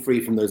breaking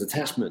free from those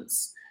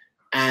attachments.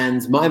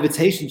 And my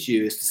invitation to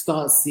you is to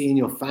start seeing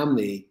your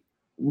family,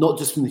 not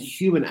just from the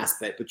human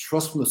aspect, but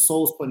trust from the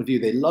soul's point of view.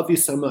 They love you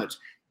so much.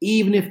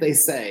 Even if they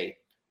say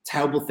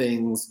terrible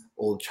things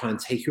or try and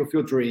take you off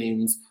your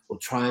dreams or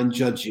try and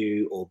judge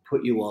you or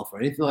put you off or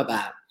anything like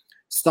that,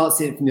 start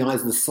seeing from the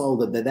eyes of the soul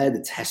that they're there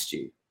to test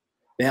you.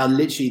 They are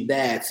literally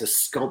there to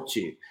sculpt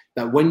you.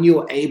 That when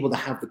you're able to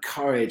have the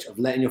courage of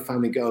letting your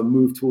family go and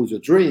move towards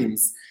your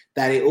dreams,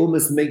 that it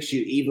almost makes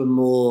you even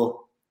more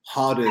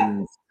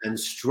hardened and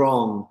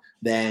strong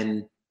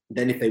than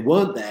if they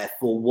weren't there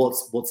for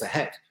what's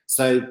ahead.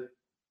 So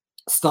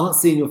start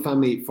seeing your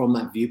family from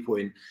that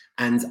viewpoint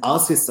and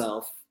ask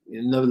yourself,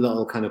 another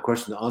little kind of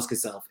question to ask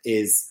yourself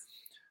is,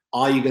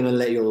 are you going to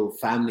let your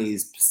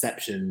family's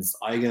perceptions,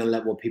 are you going to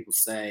let what people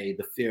say,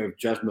 the fear of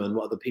judgment,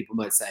 what other people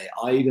might say,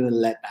 are you going to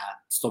let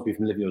that stop you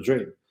from living your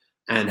dream?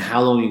 And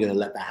how long are you going to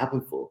let that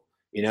happen for?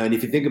 You know, and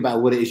if you think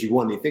about what it is you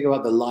want, you think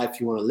about the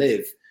life you want to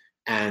live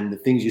and the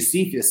things you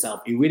see for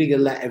yourself, you're really going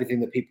to let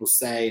everything that people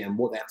say and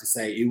what they have to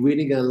say, you're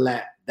really going to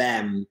let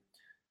them,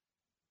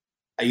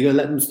 are you going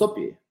to let them stop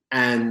you?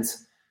 And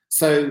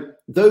so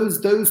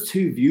those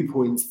two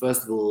viewpoints,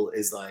 first of all,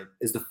 is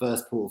the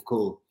first port of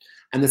call.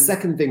 And the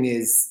second thing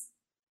is,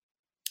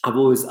 I've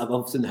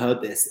often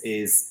heard this,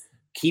 is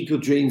keep your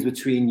dreams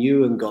between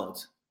you and God,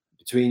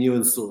 between you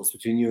and Source,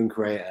 between you and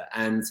Creator.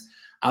 And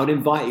I would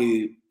invite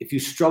you, if you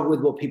struggle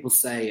with what people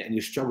say and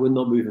you struggle with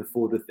not moving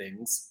forward with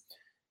things,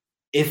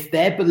 if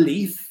their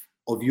belief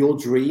of your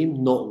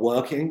dream not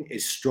working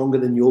is stronger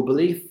than your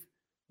belief,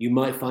 you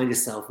might find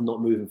yourself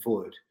not moving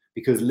forward.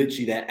 Because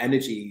literally their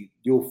energy,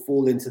 you'll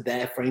fall into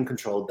their frame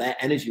control, their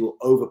energy will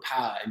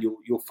overpower and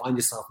you'll find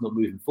yourself not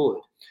moving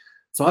forward.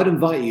 So I'd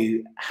invite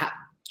you,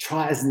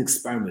 try it as an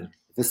experiment.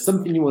 If there's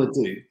something you want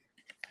to do,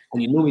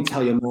 and you normally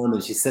tell your mom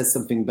and she says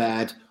something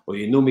bad, or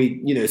you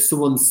normally,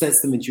 someone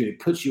says something to you and it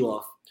puts you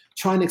off,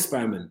 try an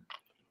experiment.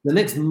 For the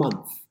next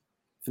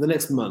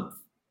month,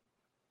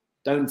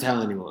 don't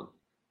tell anyone.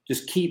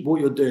 Just keep what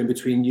you're doing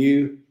between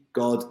you,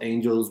 God,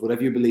 angels,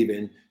 whatever you believe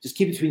in, just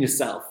keep it between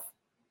yourself,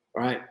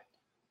 right?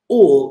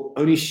 Or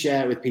only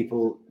share it with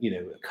people,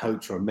 a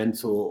coach or a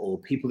mentor or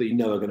people that you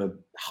know are going to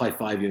high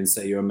five you and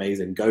say you're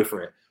amazing, go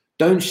for it.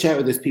 Don't share it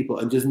with those people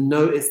and just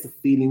notice the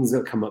feelings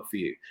that come up for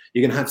you.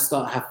 You're going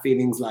to have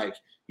feelings like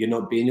you're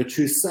not being your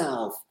true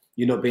self,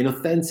 you're not being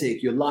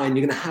authentic, you're lying.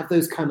 You're going to have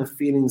those kind of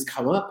feelings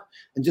come up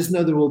and just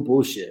know they're all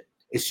bullshit.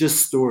 It's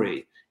just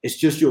story. It's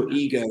just your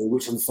ego,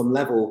 which on some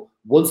level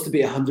wants to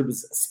be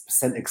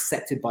 100%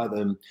 accepted by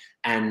them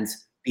and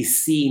be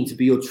seen to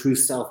be your true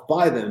self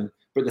by them.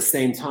 But at the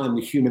same time,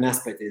 the human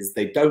aspect is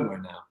they don't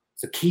right now.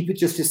 So keep it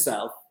just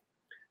yourself,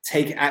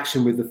 take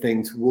action with the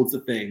thing towards the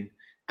thing,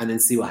 and then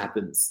see what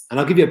happens. And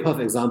I'll give you a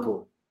perfect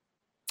example.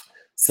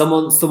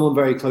 Someone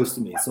very close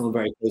to me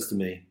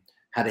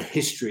had a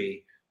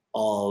history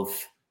of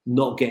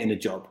not getting a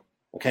job.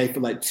 Okay, for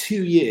like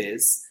 2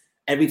 years,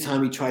 every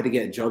time he tried to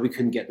get a job, he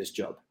couldn't get this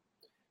job.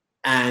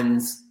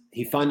 And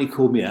he finally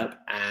called me up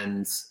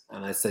and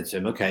I said to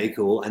him, okay,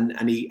 cool.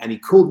 And he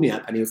called me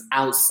up and he was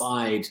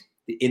outside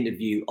the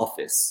interview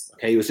office.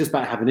 Okay, he was just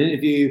about to have an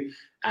interview,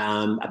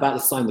 about to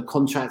sign the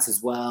contracts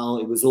as well.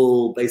 It was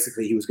all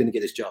basically he was going to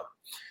get this job.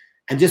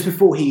 And just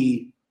before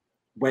he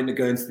went to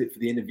go and sit for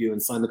the interview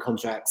and sign the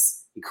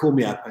contracts, he called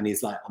me up and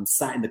he's like, I'm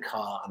sat in the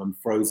car and I'm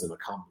frozen. I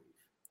can't move.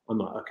 I'm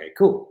like, okay,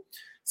 cool.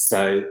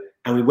 So,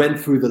 and we went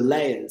through the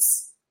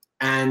layers,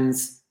 and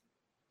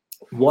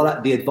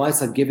the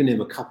advice I'd given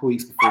him a couple of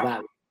weeks before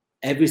that,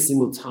 every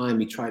single time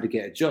he tried to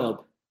get a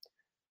job,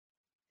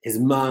 his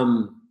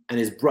mum and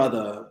his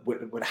brother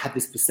would have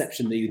this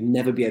perception that he'd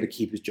never be able to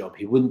keep his job.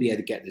 He wouldn't be able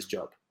to get this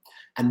job.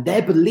 And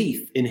their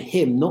belief in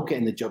him not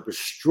getting the job was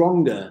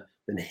stronger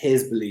than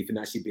his belief in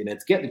actually being able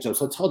to get the job.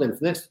 So I told him, for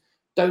the next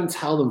don't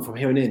tell them from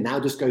here on in. Now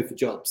just go for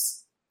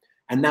jobs.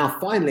 And now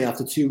finally,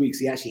 after 2 weeks,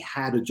 he actually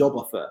had a job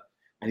offer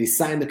and he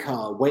sat in the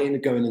car waiting to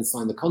go in and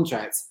sign the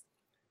contract,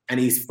 and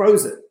he's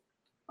frozen.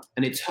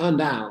 And it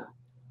turned out,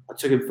 I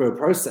took him through a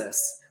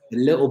process. The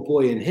little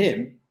boy in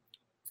him,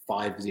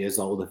 5 years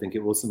old, I think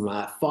it was, something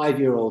like that,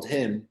 5-year-old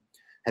him,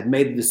 had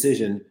made the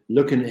decision,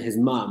 looking at his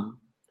mum,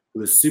 who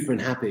was super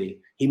unhappy,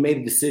 he made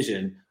a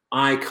decision,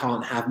 I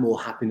can't have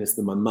more happiness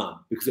than my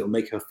mum because it'll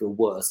make her feel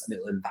worse and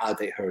it'll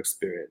invalidate her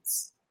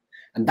experience.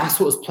 And that's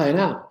what was playing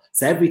out.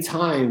 So every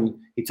time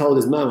he told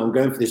his mum, I'm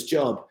going for this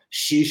job,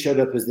 she showed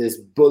up as this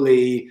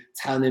bully,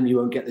 telling him you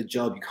won't get the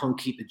job, you can't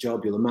keep the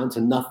job, you'll amount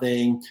to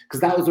nothing.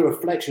 Because that was a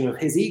reflection of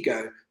his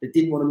ego that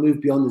didn't want to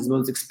move beyond his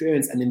mum's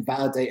experience and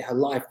invalidate her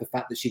life, the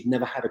fact that she'd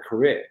never had a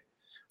career.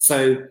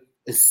 So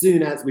as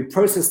soon as we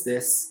processed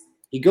this,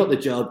 he got the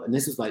job, and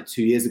this was like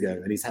 2 years ago,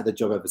 and he's had the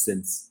job ever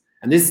since.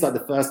 And this is like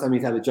the first time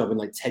he's had a job in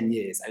like 10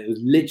 years. And it was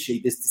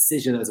literally this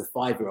decision as a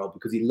 5-year-old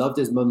because he loved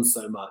his mum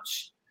so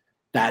much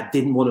that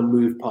didn't want to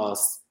move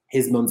past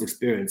his mum's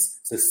experience.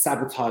 So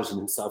sabotaging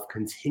himself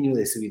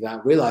continuously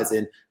without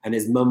realizing. And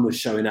his mum was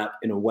showing up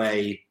in a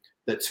way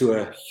that to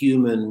a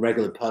human,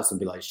 regular person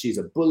would be like, she's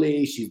a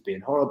bully, she's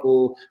being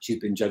horrible, she's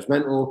been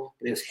judgmental.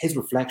 But it was his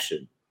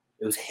reflection.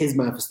 It was his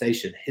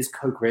manifestation, his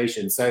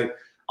co-creation. So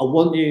I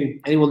want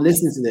you, anyone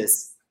listening to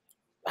this,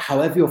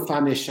 however your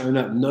family has shown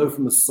up, know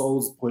from a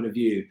soul's point of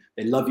view,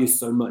 they love you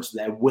so much,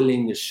 they're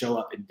willing to show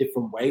up in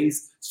different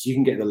ways so you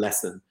can get the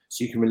lesson,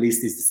 so you can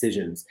release these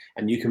decisions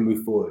and you can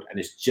move forward. And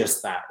it's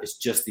just that, it's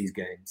just these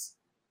games.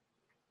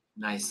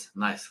 Nice.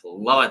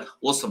 Love it.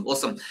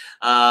 Awesome.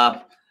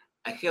 I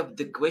have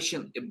the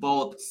question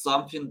about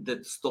something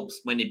that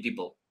stops many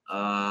people.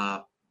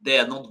 They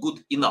are not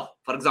good enough.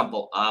 For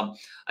example,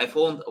 I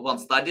found one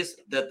studies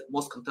that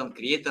most content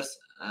creators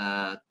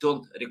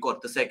don't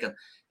record the second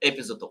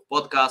episode of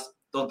podcast,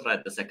 don't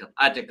write the second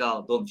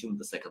article, don't film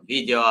the second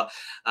video.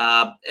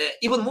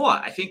 Even more,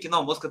 I think,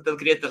 most content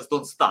creators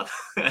don't start.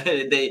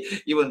 They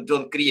even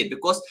don't create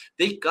because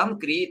they can't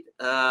create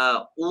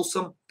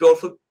awesome,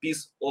 perfect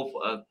piece of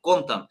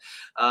content.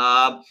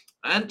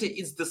 And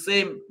it's the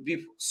same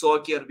with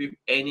soccer, with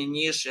any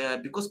niche,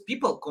 because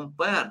people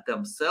compare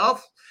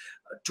themselves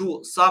to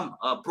some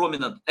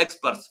prominent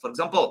experts. For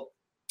example,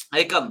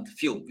 I can't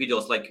film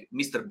videos like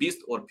Mr. Beast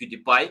or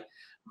PewDiePie,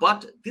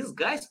 but these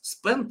guys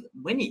spend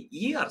many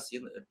years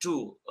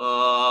to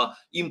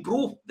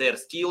improve their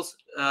skills.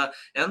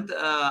 And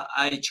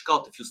I check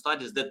out a few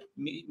studies that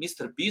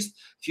Mr. Beast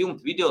filmed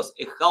videos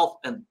a half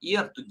an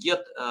year to get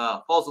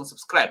 1,000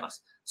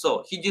 subscribers.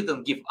 So he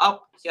didn't give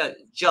up. He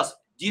just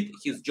did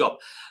his job.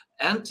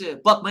 And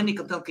but many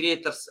content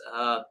creators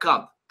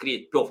can't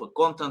create perfect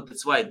content.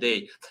 That's why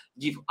they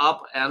give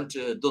up and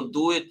don't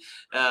do it.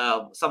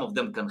 Some of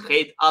them can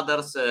hate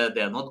others.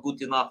 They are not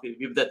good enough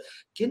with that.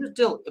 Can you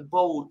tell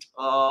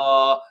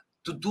about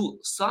to do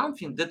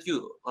something that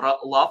you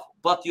love,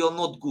 but you're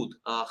not good?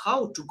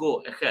 How to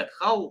go ahead?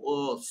 How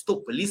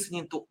stop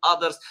listening to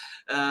others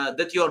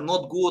that you're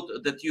not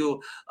good, that you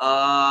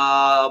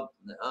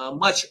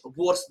much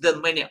worse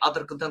than many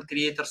other content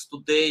creators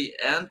today,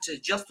 and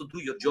just to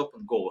do your job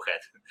and go ahead.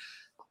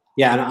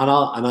 Yeah,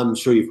 and I'm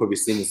sure you've probably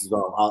seen this as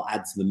well. I'll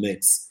add to the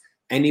mix.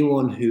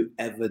 Anyone who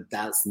ever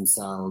doubts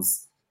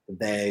themselves that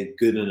they're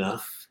good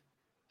enough,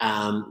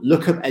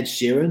 look up Ed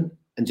Sheeran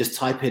and just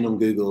type in on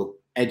Google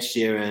Ed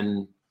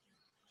Sheeran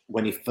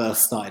when he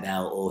first started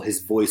out, or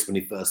his voice when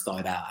he first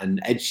started out. And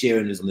Ed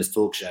Sheeran is on this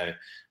talk show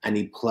and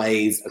he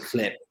plays a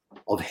clip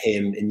of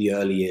him in the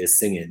early years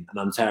singing. And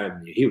I'm telling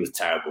you, he was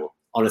terrible.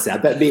 Honestly, I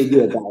bet me and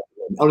you are bad.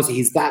 Honestly,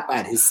 he's that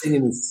bad. His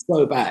singing is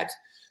so bad.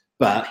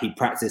 But he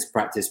practiced.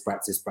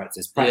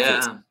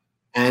 Yeah.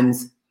 And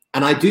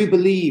I do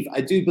believe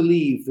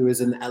there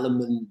is an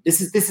element.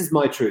 This is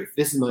my truth.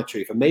 This is my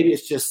truth. And maybe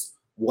it's just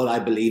what I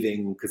believe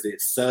in because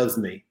it serves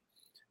me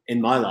in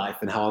my life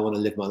and how I want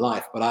to live my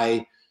life. But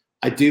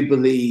I do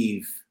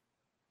believe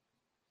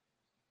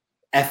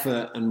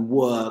effort and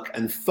work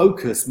and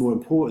focus, more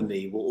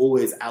importantly, will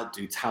always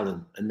outdo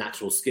talent and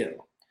natural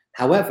skill.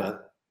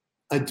 However,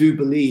 I do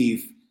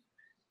believe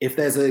if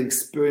there's an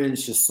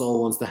experience your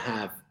soul wants to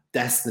have,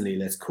 destiny,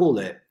 let's call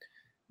it,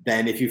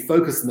 then if you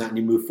focus on that and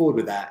you move forward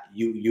with that,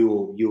 you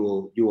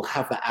will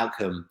have that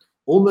outcome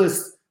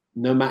almost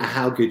no matter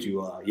how good you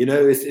are.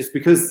 It's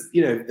because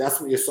that's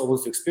what your soul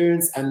wants to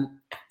experience. And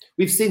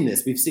we've seen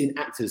this. We've seen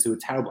actors who are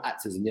terrible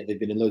actors and yet they've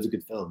been in loads of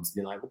good films. And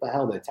you're like, what the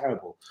hell? They're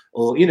terrible.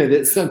 Or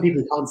there's some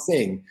people who can't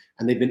sing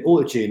and they've been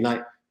auto-tuned.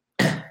 Like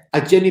I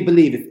genuinely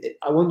believe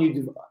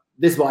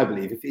this is what I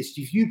believe.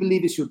 If you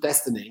believe it's your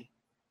destiny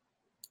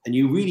and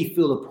you really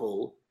feel the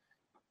pull,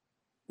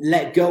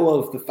 let go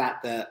of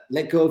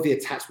the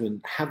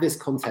attachment, have this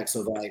context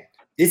of like,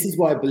 this is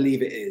what I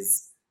believe it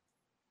is.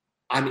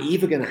 I'm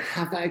either going to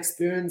have that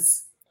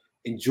experience,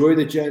 enjoy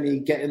the journey,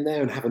 get in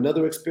there and have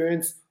another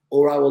experience,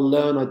 or I will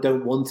learn I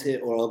don't want it,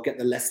 or I'll get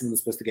the lesson I'm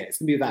supposed to get. It's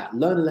going to be that,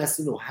 learn a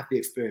lesson or have the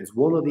experience,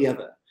 one or the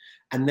other.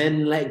 And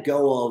then let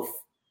go of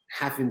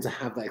having to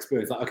have that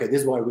experience. Like, okay,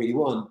 this is what I really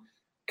want.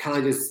 can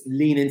I just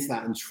lean into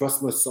that and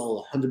trust my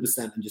soul 100%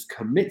 and just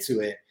commit to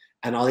it?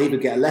 And I'll either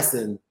get a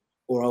lesson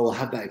or I will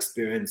have that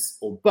experience,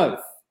 or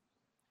both.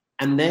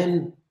 And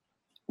then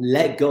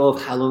let go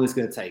of how long it's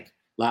going to take.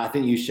 Like I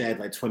think you shared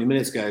like 20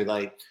 minutes ago,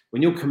 like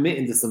when you're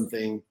committing to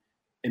something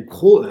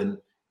important,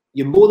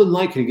 you're more than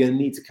likely going to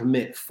need to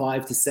commit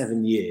 5 to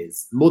 7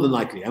 years, more than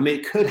likely. I mean,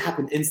 it could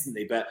happen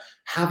instantly, but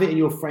have it in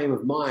your frame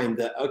of mind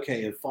that,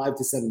 okay, in 5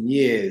 to 7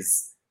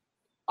 years,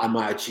 I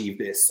might achieve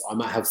this. I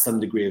might have some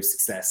degree of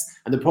success.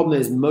 And the problem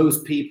is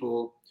most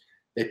people,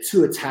 they're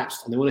too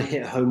attached and they want to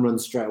hit a home run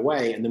straight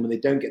away. And then when they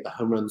don't get the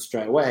home run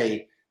straight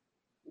away,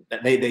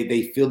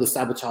 they feel the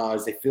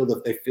sabotage, they feel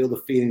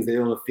the feelings they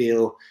don't want to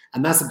feel.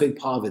 And that's a big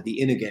part of it, the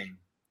inner game.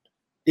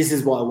 This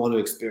is what I want to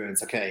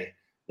experience. Okay,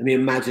 let me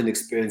imagine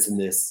experiencing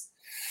this.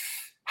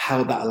 How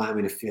would that allow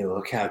me to feel?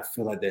 Okay, I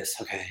feel like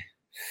this. Okay,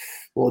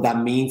 what would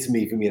that mean to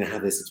me for me to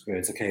have this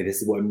experience? Okay,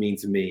 this is what it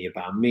means to me,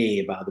 about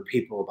other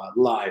people, about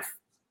life.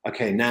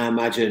 Okay, now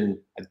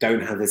imagine I don't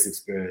have this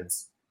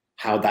experience.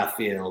 How would that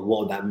feel?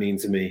 What would that mean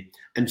to me?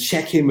 And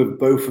check in with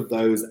both of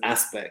those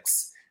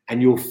aspects. And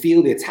you'll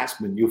feel the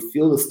attachment. You'll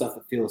feel the stuff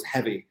that feels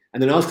heavy.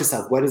 And then ask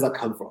yourself, where does that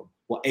come from?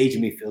 What age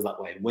of me feels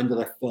that way? When did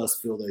I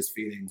first feel those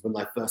feelings? When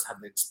did I first have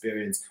the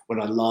experience? When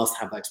did I last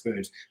have that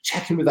experience?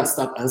 Check in with that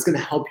stuff, and it's going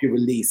to help you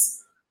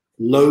release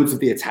loads of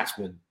the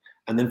attachment.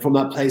 And then from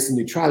that place of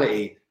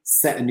neutrality,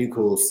 set a new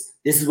course.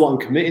 This is what I'm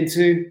committing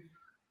to.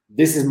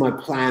 This is my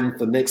plan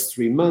for the next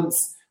 3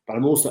 months, but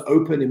I'm also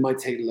open. It might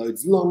take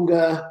loads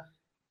longer.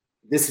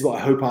 This is what I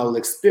hope I will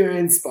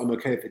experience, but I'm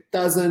okay if it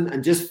doesn't.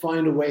 And just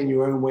find a way in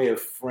your own way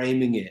of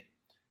framing it.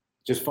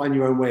 Just find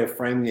your own way of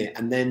framing it,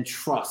 and then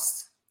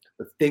trust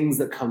the things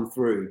that come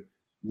through.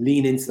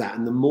 Lean into that.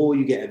 And the more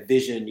you get a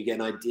vision, you get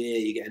an idea,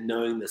 you get a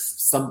knowingness of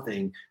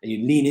something, and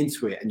you lean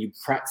into it and you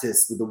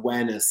practice with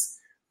awareness,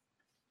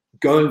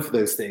 going for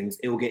those things,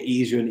 it will get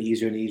easier and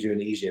easier and easier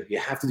and easier. But you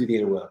have to do the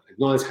inner work.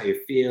 Acknowledge how you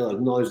feel,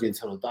 acknowledge the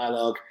internal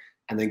dialogue,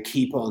 and then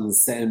keep on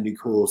setting a new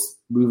course,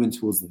 moving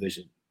towards the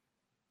vision.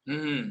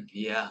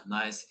 Yeah,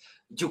 nice.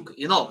 Duke,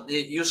 you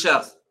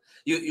share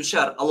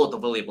a lot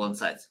of valuable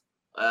insights.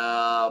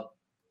 I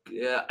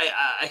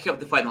have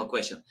the final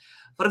question.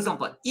 For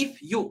example,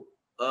 if you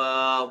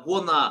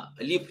wanna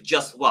leave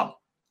just one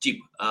tip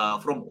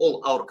from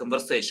all our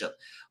conversation,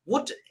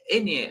 what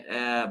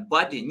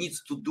anybody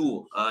needs to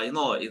do,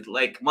 it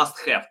like must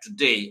have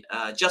today,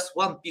 just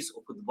one piece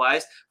of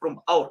advice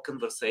from our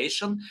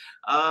conversation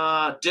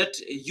that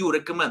you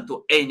recommend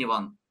to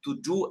anyone to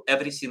do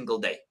every single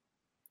day?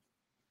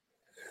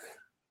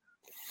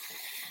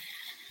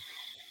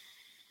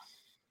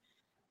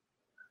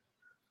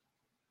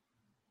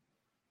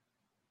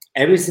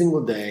 Every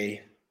single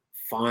day,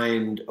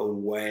 find a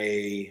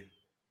way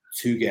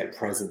to get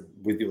present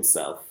with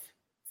yourself.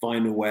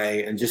 Find a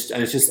way, and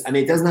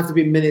it doesn't have to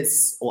be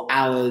minutes or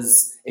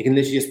hours. It can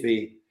literally just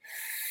be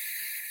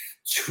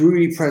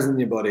truly present in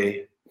your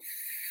body.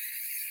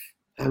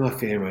 How am I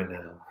feeling right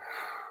now?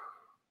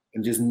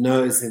 And just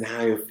noticing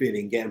how you're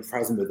feeling, getting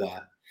present with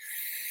that.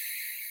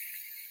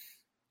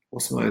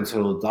 What's my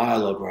internal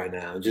dialogue right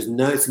now? Just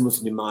noticing what's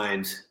in your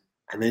mind,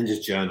 and then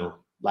just journal.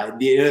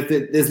 Like,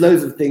 there's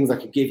loads of things I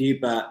could give you,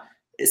 but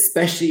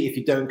especially if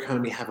you don't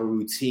currently have a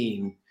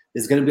routine,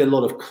 there's going to be a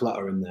lot of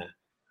clutter in there.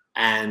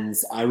 And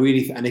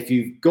if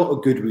you've got a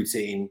good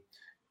routine,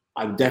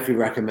 I would definitely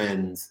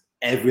recommend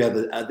every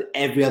other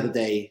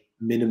day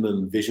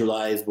minimum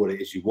visualize what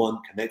it is you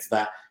want, connect to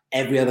that.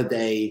 Every other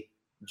day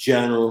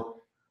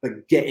journal,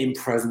 but getting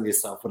present with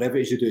yourself. Whatever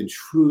it is you're doing,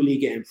 truly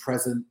getting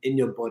present in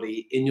your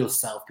body, in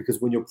yourself, because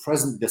when you're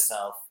present with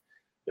yourself,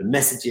 the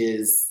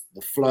messages,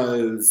 the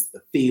flows,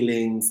 the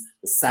feelings,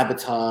 the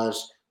sabotage,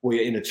 what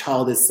your inner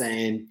child is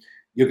saying,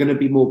 you're going to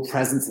be more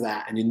present to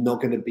that, and you're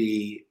not going to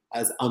be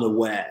as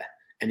unaware,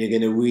 and you're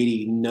going to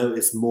really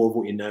notice more of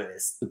what you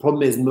notice. The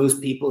problem is most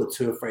people are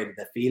too afraid of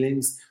their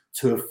feelings,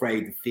 too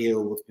afraid to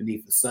feel what's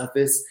beneath the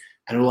surface.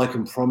 And all I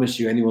can promise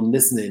you, anyone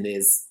listening,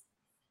 is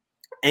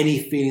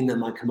any feeling that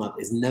might come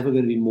up is never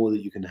going to be more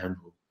than you can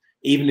handle.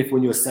 Even if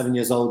when you were 7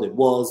 years old it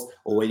was,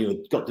 or when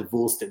you got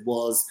divorced it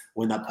was,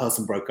 when that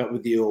person broke up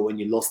with you, or when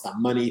you lost that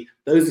money,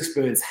 those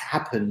experiences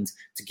happened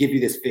to give you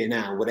this fear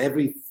now.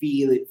 Whatever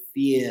fear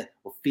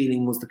or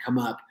feeling was to come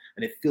up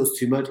and it feels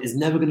too much, is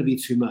never going to be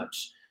too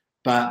much.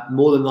 But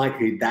more than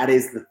likely, that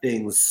is the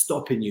thing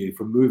stopping you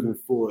from moving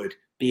forward,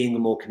 being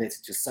more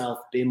connected to yourself,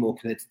 being more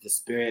connected to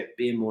spirit,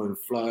 being more in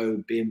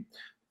flow, being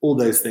all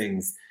those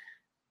things,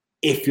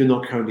 if you're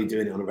not currently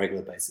doing it on a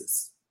regular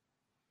basis.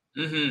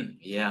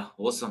 Yeah,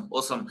 awesome.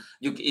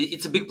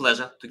 It's a big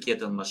pleasure to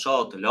get on my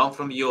show, to learn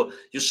from you.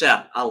 You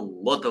share a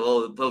lot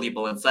of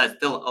valuable insights.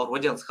 Tell our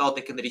audience how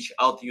they can reach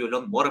out to you,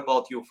 learn more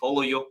about you,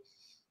 follow you.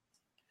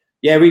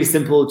 Yeah, really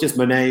simple. Just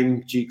my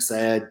name, Duke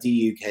Sayer,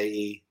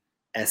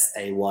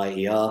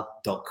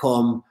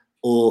 DukeSayer.com,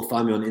 or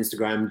find me on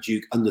Instagram,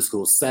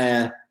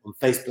 Duke_Sayer, on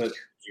Facebook,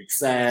 Duke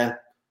Sayer.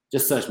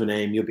 Just search my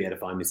name, you'll be able to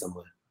find me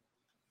somewhere.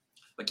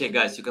 Okay,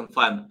 guys, you can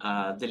find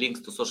the links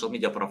to social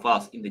media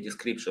profiles in the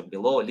description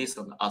below.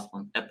 Listen to us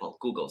on Apple,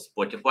 Google,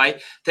 Spotify.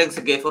 Thanks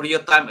again for your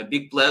time. A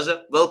big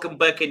pleasure. Welcome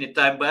back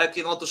anytime back,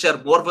 to share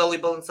more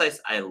valuable insights.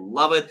 I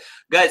love it.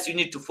 Guys, you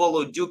need to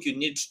follow Duke. You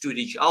need to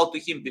reach out to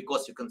him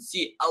because you can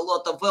see a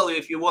lot of value.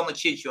 If you want to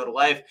change your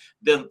life,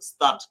 then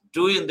start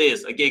doing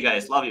this. Okay,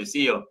 guys, love you.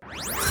 See you.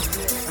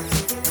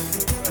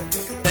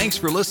 Thanks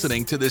for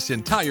listening to this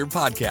entire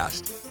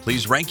podcast.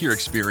 Please rank your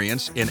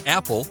experience in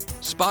Apple,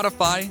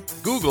 Spotify,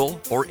 Google,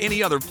 or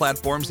any other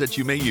platforms that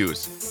you may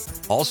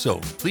use. Also,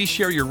 please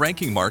share your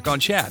ranking mark on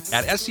chat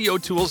at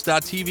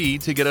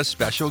SEOtools.tv to get a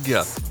special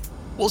gift.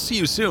 We'll see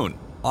you soon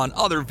on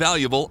other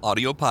valuable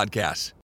audio podcasts.